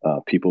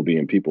people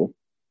being people,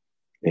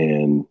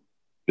 and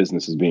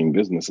businesses being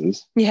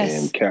businesses,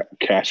 yes, and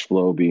cash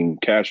flow being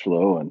cash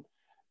flow, and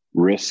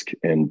risk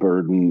and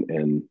burden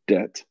and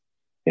debt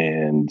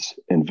and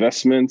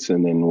investments.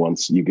 And then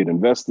once you get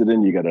invested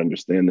in, you got to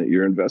understand that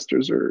your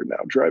investors are now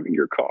driving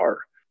your car,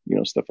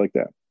 stuff like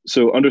that.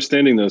 So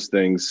understanding those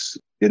things,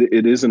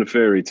 it isn't a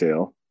fairy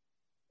tale.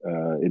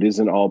 It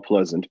isn't all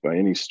pleasant by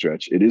any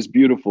stretch. It is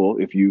beautiful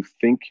if you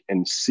think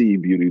and see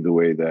beauty the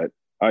way that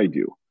I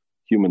do.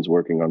 Humans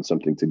working on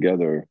something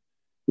together,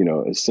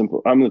 is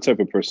simple. I'm the type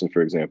of person,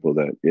 for example,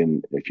 that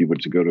if you were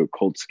to go to a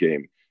Colts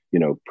game,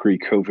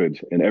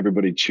 pre-COVID, and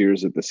everybody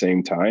cheers at the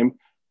same time,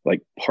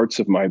 like parts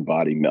of my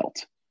body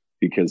melt,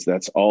 because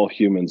that's all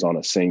humans on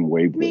a same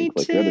wavelength.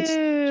 Like that is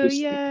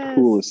just the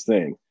coolest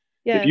thing.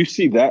 Yes. If you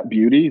see that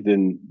beauty,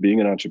 then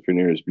being an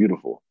entrepreneur is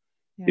beautiful.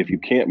 Yeah. If you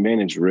can't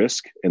manage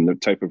risk and the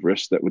type of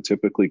risk that would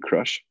typically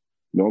crush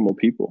normal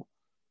people,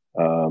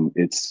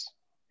 it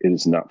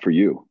is not for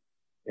you.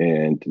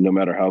 And no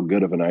matter how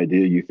good of an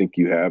idea you think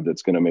you have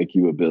that's going to make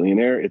you a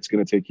billionaire, it's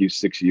going to take you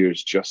 6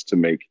 years just to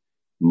make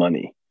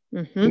money,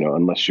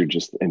 unless you're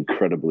just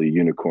incredibly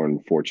unicorn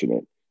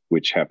fortunate,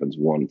 which happens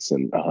once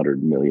in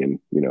 100 million,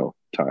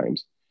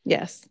 times.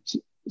 Yes.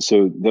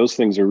 So those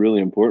things are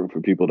really important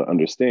for people to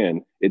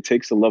understand. It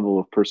takes a level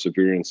of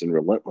perseverance and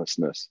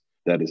relentlessness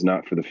that is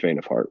not for the faint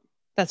of heart.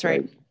 That's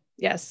right.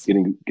 Yes.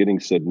 Getting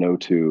said no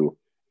to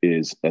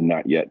is a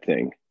not yet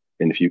thing.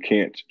 And if you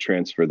can't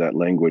transfer that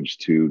language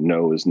to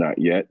no is not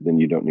yet, then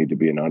you don't need to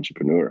be an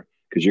entrepreneur,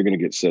 because you're going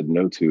to get said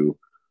no to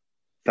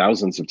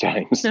thousands of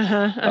times.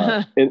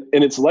 And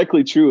it's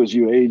likely true as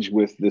you age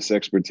with this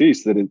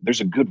expertise that there's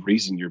a good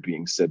reason you're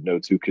being said no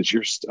to, because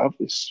your stuff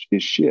is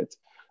shit.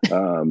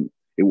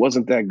 It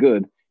wasn't that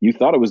good. You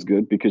thought it was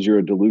good because you're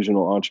a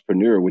delusional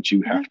entrepreneur, which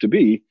you have to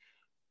be,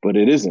 but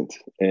it isn't.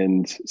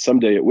 And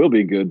someday it will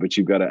be good, but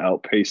you've got to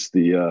outpace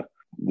the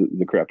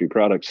crappy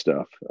product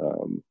stuff,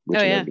 which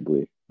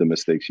inevitably the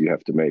mistakes you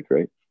have to make,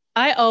 right?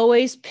 I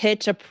always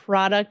pitch a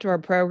product or a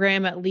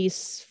program at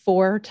least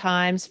 4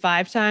 times,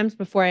 5 times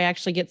before I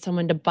actually get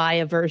someone to buy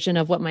a version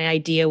of what my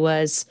idea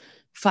was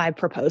 5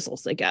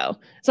 proposals ago.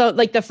 So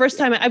like the first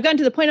time I've gotten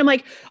to the point, I'm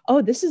like,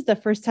 oh, this is the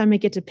first time I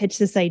get to pitch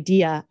this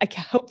idea. I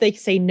hope they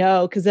say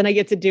no, because then I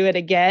get to do it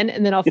again.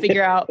 And then I'll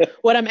figure out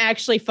what I'm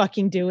actually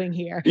fucking doing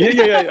here.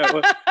 Yeah.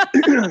 Well,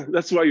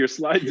 that's why your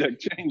slide deck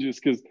changes,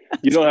 because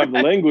you don't have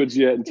the language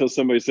yet until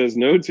somebody says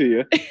no to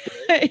you.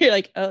 You're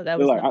like, oh, that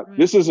was like, right.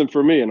 This isn't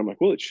for me. And I'm like,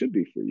 well, it should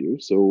be for you.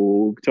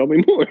 So tell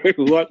me more.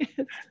 What?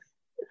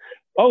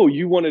 Oh,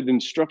 you wanted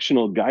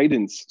instructional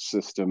guidance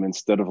system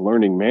instead of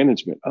learning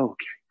management. Oh,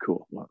 okay,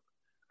 cool. Well,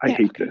 I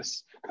hate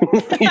this.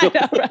 I know,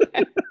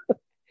 right?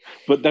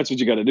 But that's what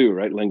you got to do,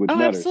 right? Language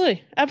matters.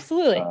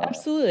 Absolutely.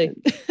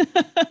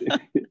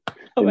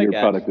 And your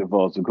product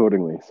evolves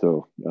accordingly.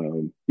 So,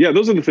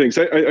 those are the things.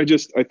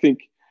 I think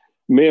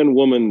man,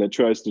 woman that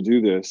tries to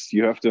do this,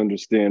 you have to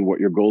understand what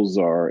your goals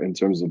are in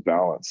terms of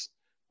balance.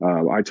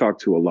 I talk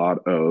to a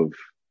lot of,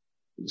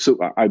 so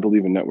I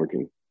believe in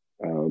networking.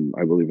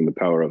 I believe in the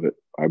power of it.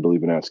 I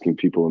believe in asking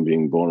people and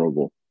being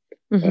vulnerable,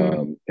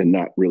 and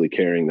not really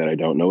caring that I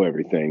don't know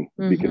everything,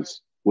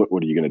 because what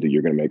are you going to do?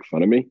 You're going to make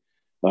fun of me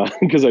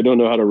because I don't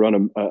know how to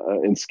run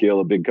and scale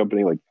a big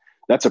company. Like,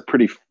 that's a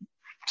pretty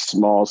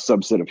small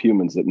subset of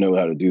humans that know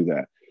how to do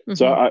that.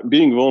 So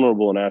being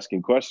vulnerable and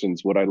asking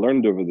questions, what I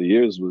learned over the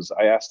years was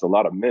I asked a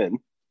lot of men,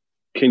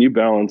 can you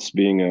balance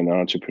being an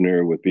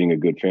entrepreneur with being a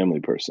good family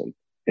person?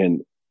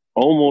 And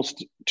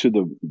almost to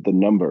the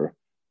number,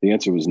 the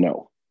answer was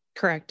no.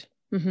 Correct.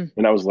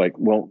 And I was like,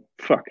 well,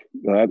 fuck,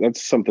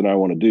 that's something I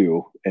want to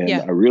do. And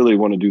I really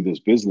want to do this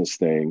business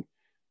thing.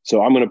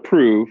 So I'm going to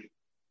prove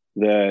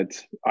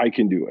that I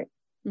can do it.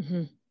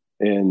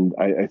 And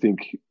I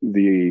think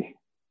the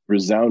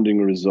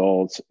resounding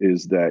results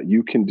is that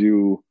you can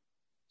do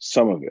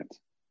some of it,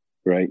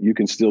 right? You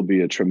can still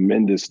be a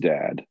tremendous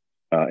dad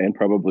and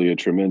probably a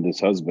tremendous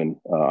husband.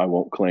 I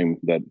won't claim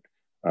that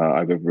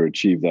I've ever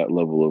achieved that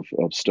level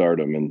of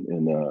stardom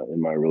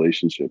in my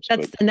relationships.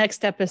 That's the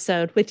next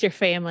episode with your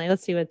family.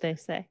 Let's see what they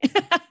say.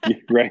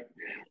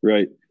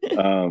 Right.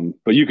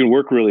 But you can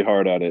work really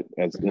hard at it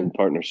as in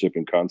partnership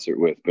and concert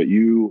with, but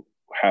you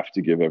have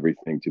to give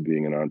everything to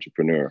being an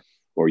entrepreneur,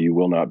 or you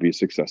will not be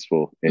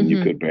successful, and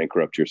you could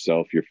bankrupt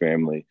yourself, your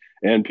family,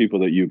 and people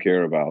that you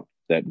care about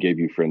that gave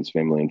you friends,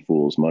 family, and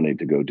fools money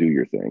to go do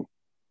your thing.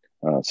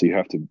 So you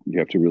have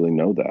to really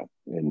know that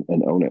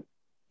and own it.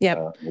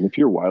 Yeah. And if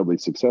you're wildly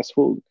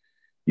successful,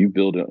 you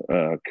build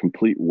a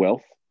complete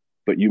wealth,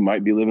 but you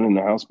might be living in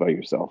the house by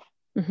yourself.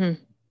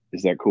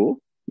 Is that cool?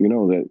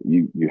 That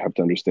you have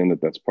to understand that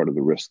that's part of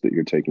the risk that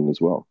you're taking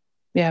as well.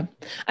 Yeah.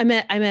 I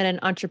met an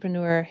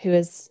entrepreneur who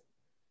is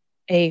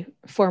a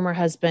former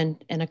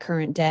husband and a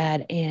current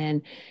dad.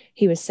 And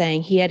he was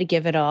saying he had to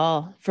give it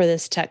all for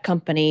this tech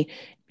company.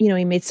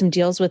 He made some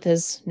deals with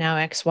his now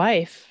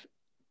ex-wife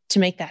to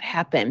make that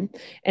happen.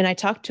 And I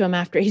talked to him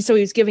after he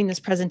was giving this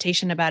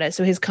presentation about it.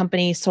 So his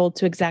company sold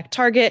to Exact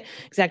Target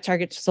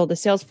sold to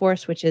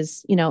Salesforce, which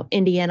is,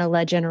 Indiana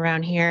legend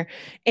around here.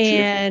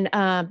 And,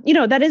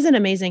 that is an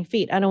amazing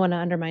feat. I don't want to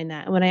undermine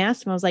that. And when I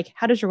asked him, I was like,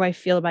 how does your wife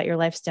feel about your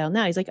lifestyle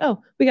now? He's like,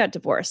 oh, we got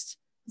divorced.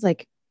 I was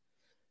like,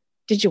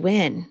 did you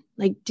win?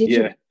 Like, did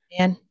you win,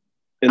 man?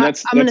 And I'm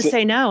going to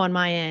say no on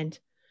my end.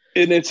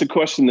 And it's a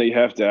question that you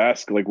have to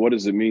ask, like, what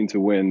does it mean to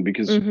win?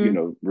 Because,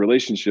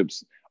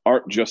 relationships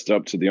aren't just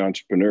up to the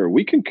entrepreneur.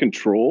 We can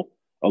control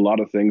a lot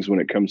of things when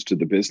it comes to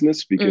the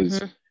business,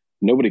 because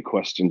nobody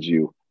questions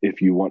you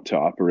if you want to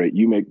operate.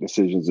 You make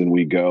decisions and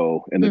we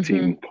go, and the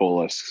team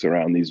coalesces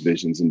around these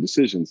visions and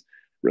decisions.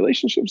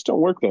 Relationships don't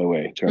work that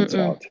way, it turns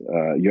out.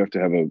 You have to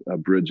have a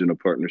bridge and a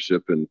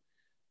partnership, and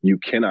you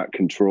cannot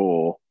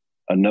control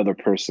another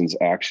person's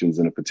actions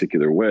in a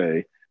particular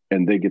way,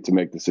 and they get to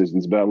make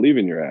decisions about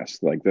leaving your ass.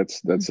 Like,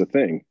 that's the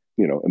thing.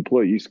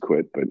 Employees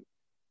quit, but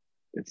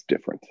it's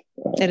different.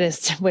 It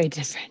is way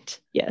different.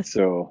 Yes.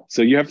 So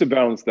you have to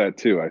balance that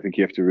too. I think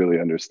you have to really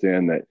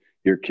understand that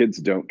your kids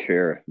don't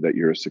care that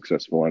you're a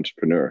successful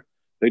entrepreneur.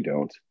 They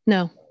don't.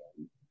 No.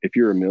 if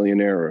you're a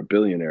millionaire or a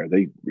billionaire,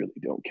 they really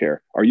don't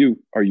care. Are you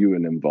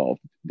an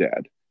involved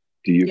dad?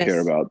 Do you care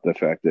about the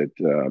fact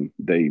that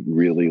they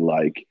really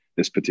like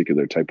this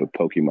particular type of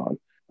Pokemon?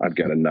 I've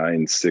got a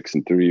 9, 6,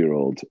 and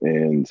 3-year-old,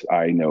 and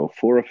I know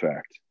for a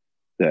fact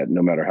that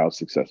no matter how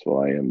successful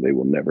I am, they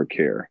will never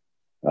care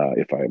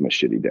if I am a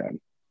shitty dad.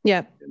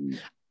 Yeah.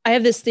 I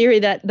have this theory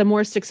that the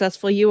more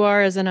successful you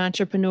are as an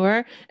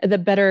entrepreneur, the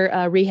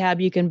better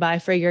rehab you can buy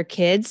for your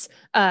kids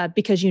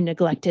because you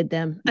neglected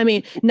them. I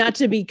mean, not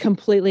to be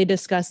completely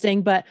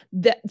disgusting, but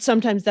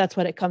sometimes that's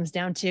what it comes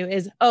down to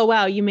is, oh,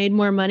 wow, you made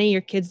more money.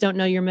 Your kids don't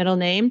know your middle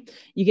name.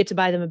 You get to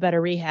buy them a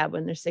better rehab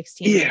when they're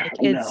 16. Yeah,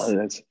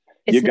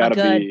 it's not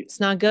good. It's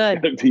not good.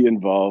 You got to be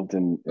involved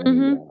and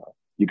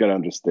you got to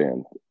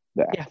understand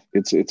that. Yeah.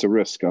 It's a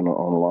risk on a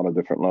lot of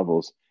different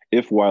levels.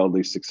 If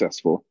wildly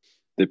successful,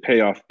 the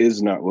payoff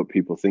is not what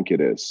people think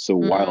it is. So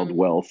wild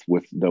wealth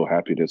with no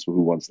happiness,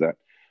 who wants that?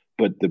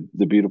 But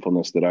the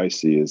beautifulness that I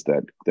see is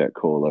that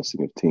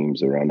coalescing of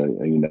teams around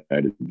a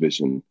united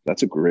vision.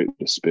 That's a great way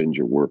to spend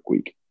your work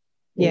week.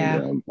 Yeah.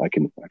 And, I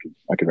can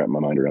wrap my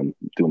mind around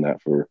doing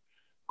that for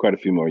quite a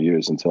few more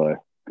years until I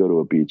go to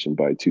a beach and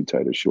buy 2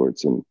 tighter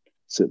shorts and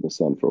sit in the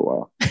sun for a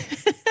while.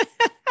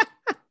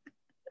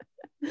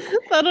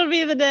 That'll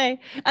be the day.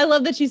 I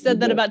love that you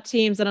said that about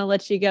teams, and I'll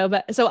let you go.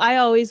 But so I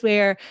always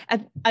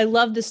I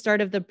love the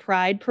start of the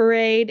Pride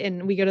Parade,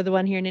 and we go to the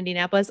one here in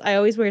Indianapolis. I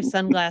always wear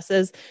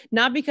sunglasses,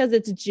 not because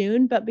it's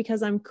June, but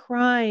because I'm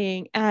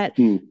crying at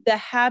the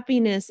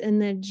happiness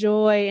and the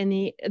joy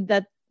and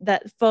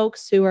that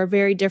folks who are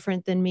very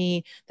different than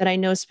me, that I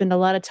know spend a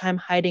lot of time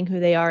hiding who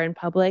they are in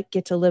public,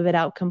 get to live it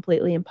out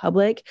completely in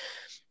public.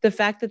 The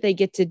fact that they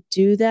get to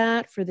do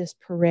that for this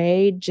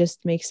parade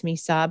just makes me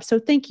sob. So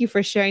thank you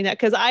for sharing that,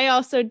 because I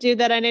also do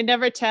that and I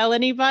never tell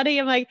anybody.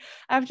 I'm like,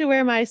 I have to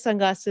wear my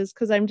sunglasses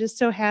because I'm just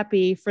so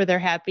happy for their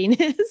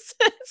happiness.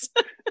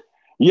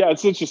 Yeah,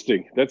 it's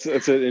interesting. That's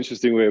an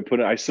interesting way of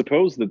putting it. I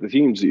suppose that the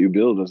teams that you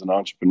build as an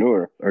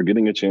entrepreneur are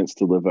getting a chance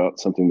to live out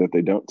something that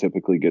they don't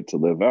typically get to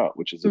live out,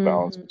 which is a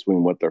balance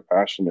between what they're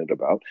passionate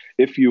about.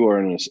 If you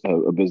are in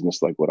a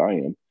business like what I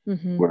am,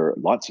 where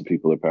lots of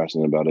people are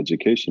passionate about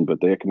education,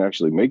 but they can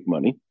actually make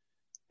money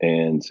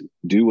and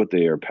do what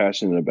they are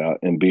passionate about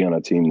and be on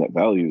a team that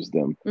values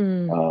them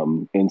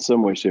in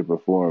some way, shape, or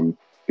form.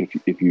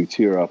 If you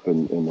tear up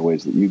in the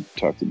ways that you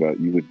talked about,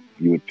 you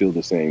would feel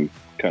the same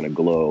kind of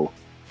glow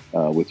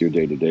with your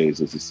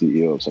day-to-days as a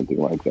CEO of something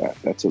like that.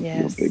 That's a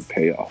real big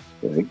payoff,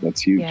 right? That's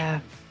huge.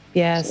 Yeah.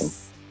 Yes.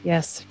 So.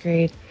 Yes.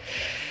 Agreed.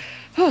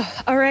 Oh,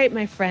 all right,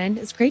 my friend.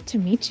 It's great to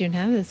meet you and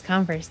have this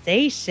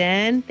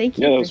conversation. Thank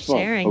you for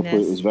sharing this.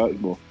 Hopefully it was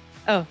valuable.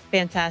 Oh,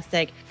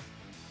 fantastic.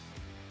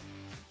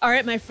 All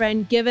right, my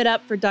friend, give it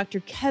up for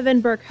Dr.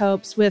 Kevin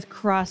Berkopes with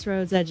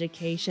Crossroads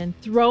Education,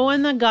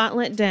 throwing the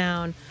gauntlet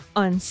down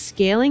on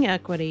scaling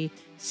equity,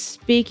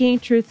 speaking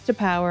truth to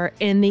power,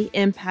 and the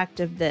impact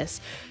of this.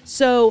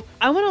 So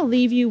I want to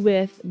leave you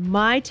with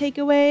my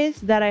takeaways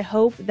that I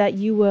hope that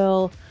you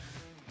will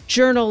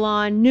journal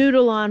on,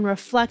 noodle on,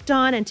 reflect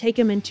on, and take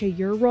them into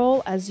your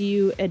role as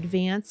you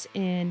advance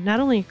in not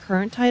only a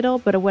current title,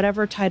 but a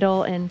whatever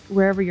title and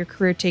wherever your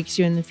career takes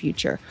you in the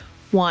future.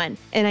 1,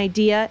 an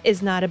idea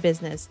is not a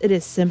business. It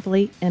is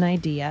simply an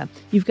idea.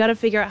 You've got to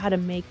figure out how to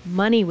make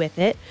money with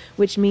it,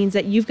 which means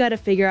that you've got to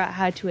figure out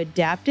how to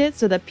adapt it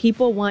so that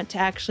people want to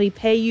actually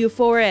pay you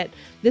for it.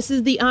 This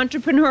is the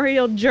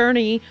entrepreneurial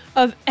journey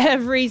of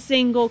every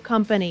single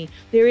company.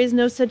 There is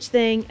no such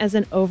thing as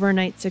an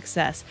overnight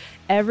success.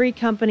 Every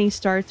company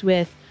starts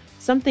with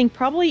something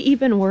probably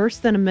even worse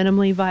than a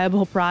minimally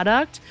viable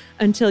product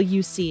until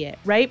you see it,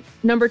 right?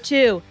 Number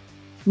 2,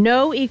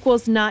 no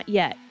equals not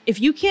yet. If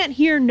you can't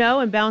hear no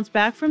and bounce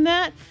back from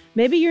that,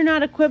 maybe you're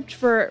not equipped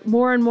for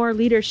more and more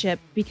leadership,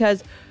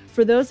 because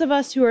for those of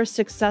us who are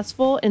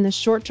successful in the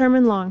short term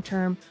and long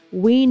term,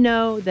 we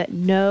know that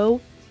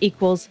no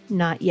equals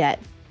not yet.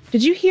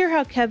 Did you hear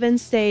how Kevin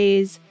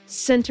stays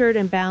centered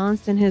and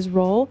balanced in his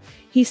role?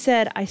 He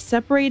said, I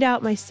separate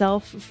out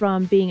myself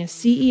from being a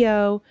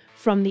CEO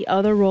from the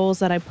other roles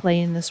that I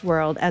play in this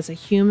world as a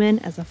human,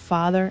 as a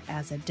father,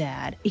 as a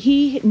dad.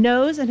 He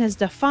knows and has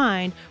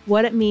defined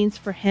what it means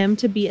for him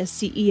to be a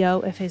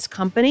CEO of his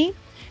company,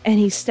 and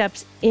he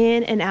steps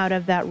in and out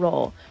of that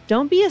role.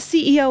 Don't be a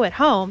CEO at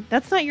home.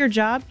 That's not your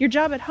job. Your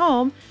job at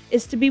home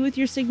is to be with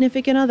your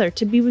significant other,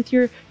 to be with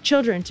your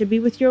children, to be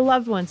with your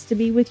loved ones, to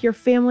be with your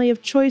family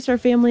of choice or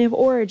family of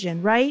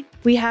origin, right?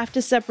 We have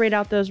to separate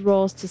out those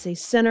roles to stay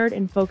centered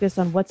and focus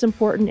on what's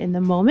important in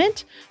the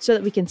moment so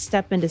that we can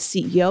step into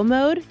CEO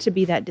mode, to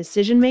be that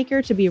decision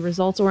maker, to be a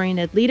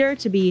results-oriented leader,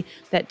 to be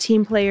that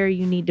team player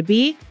you need to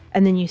be.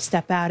 And then you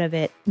step out of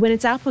it when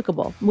it's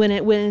applicable, when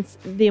it's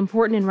the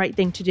important and right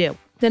thing to do.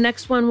 The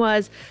next one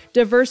was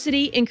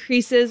diversity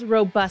increases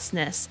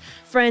robustness.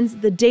 Friends,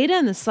 the data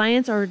and the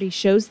science already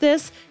shows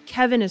this.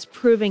 Kevin is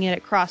proving it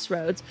at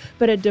Crossroads,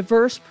 but a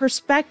diverse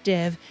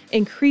perspective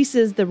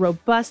increases the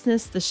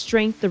robustness, the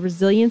strength, the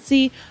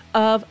resiliency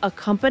of a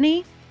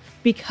company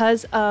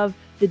because of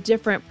the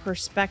different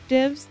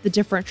perspectives, the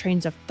different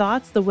trains of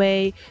thoughts,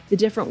 the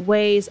different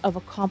ways of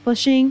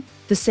accomplishing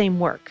the same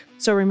work.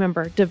 So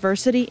remember,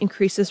 diversity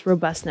increases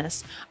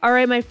robustness. All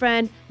right, my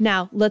friend,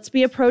 now let's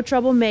be a pro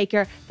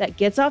troublemaker that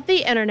gets off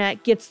the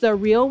internet, gets the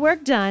real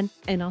work done,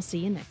 and I'll see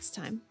you next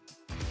time.